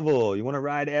carnival. You want to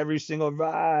ride every single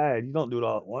ride. You don't do it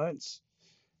all at once.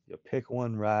 You pick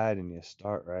one ride and you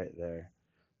start right there.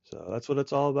 So that's what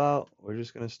it's all about. We're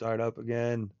just going to start up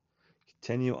again,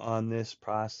 continue on this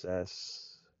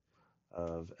process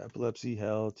of epilepsy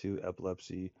hell to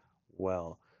epilepsy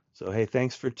well. So, hey,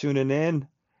 thanks for tuning in.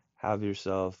 Have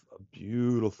yourself a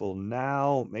beautiful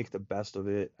now. Make the best of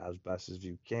it as best as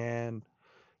you can.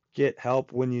 Get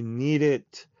help when you need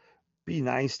it. Be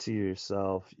nice to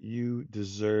yourself. You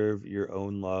deserve your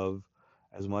own love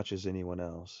as much as anyone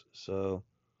else. So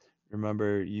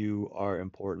remember, you are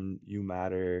important. You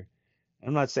matter.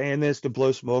 I'm not saying this to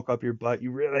blow smoke up your butt.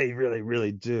 You really, really,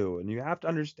 really do. And you have to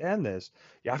understand this.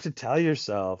 You have to tell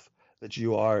yourself that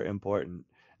you are important.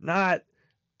 Not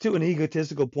to an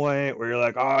egotistical point where you're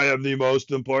like, I am the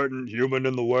most important human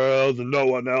in the world and no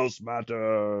one else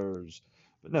matters.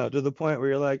 But no, to the point where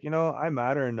you're like, I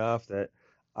matter enough that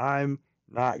I'm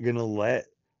not going to let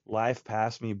life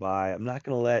pass me by. I'm not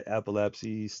going to let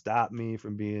epilepsy stop me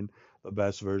from being the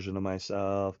best version of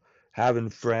myself,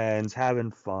 having friends, having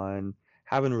fun,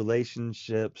 having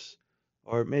relationships,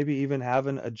 or maybe even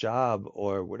having a job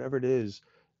or whatever it is.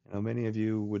 Many of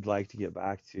you would like to get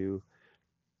back to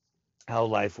how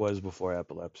life was before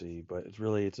epilepsy, but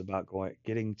it's about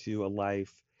getting to a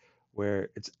life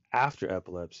where it's after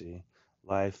epilepsy,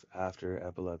 life after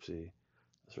epilepsy.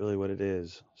 That's really what it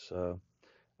is. So,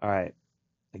 all right,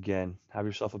 again, have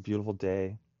yourself a beautiful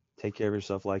day. Take care of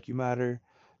yourself like you matter.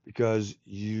 because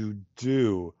you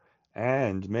do.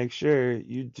 And make sure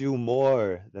you do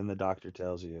more than the doctor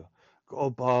tells you. Go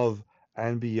above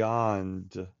and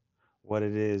beyond what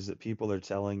it is that people are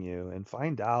telling you and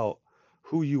find out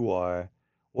who you are,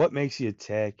 what makes you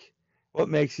tick, what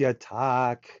makes you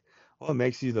talk, what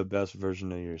makes you the best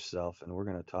version of yourself. And we're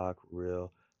going to talk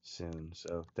real soon.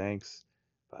 So thanks.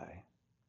 Bye.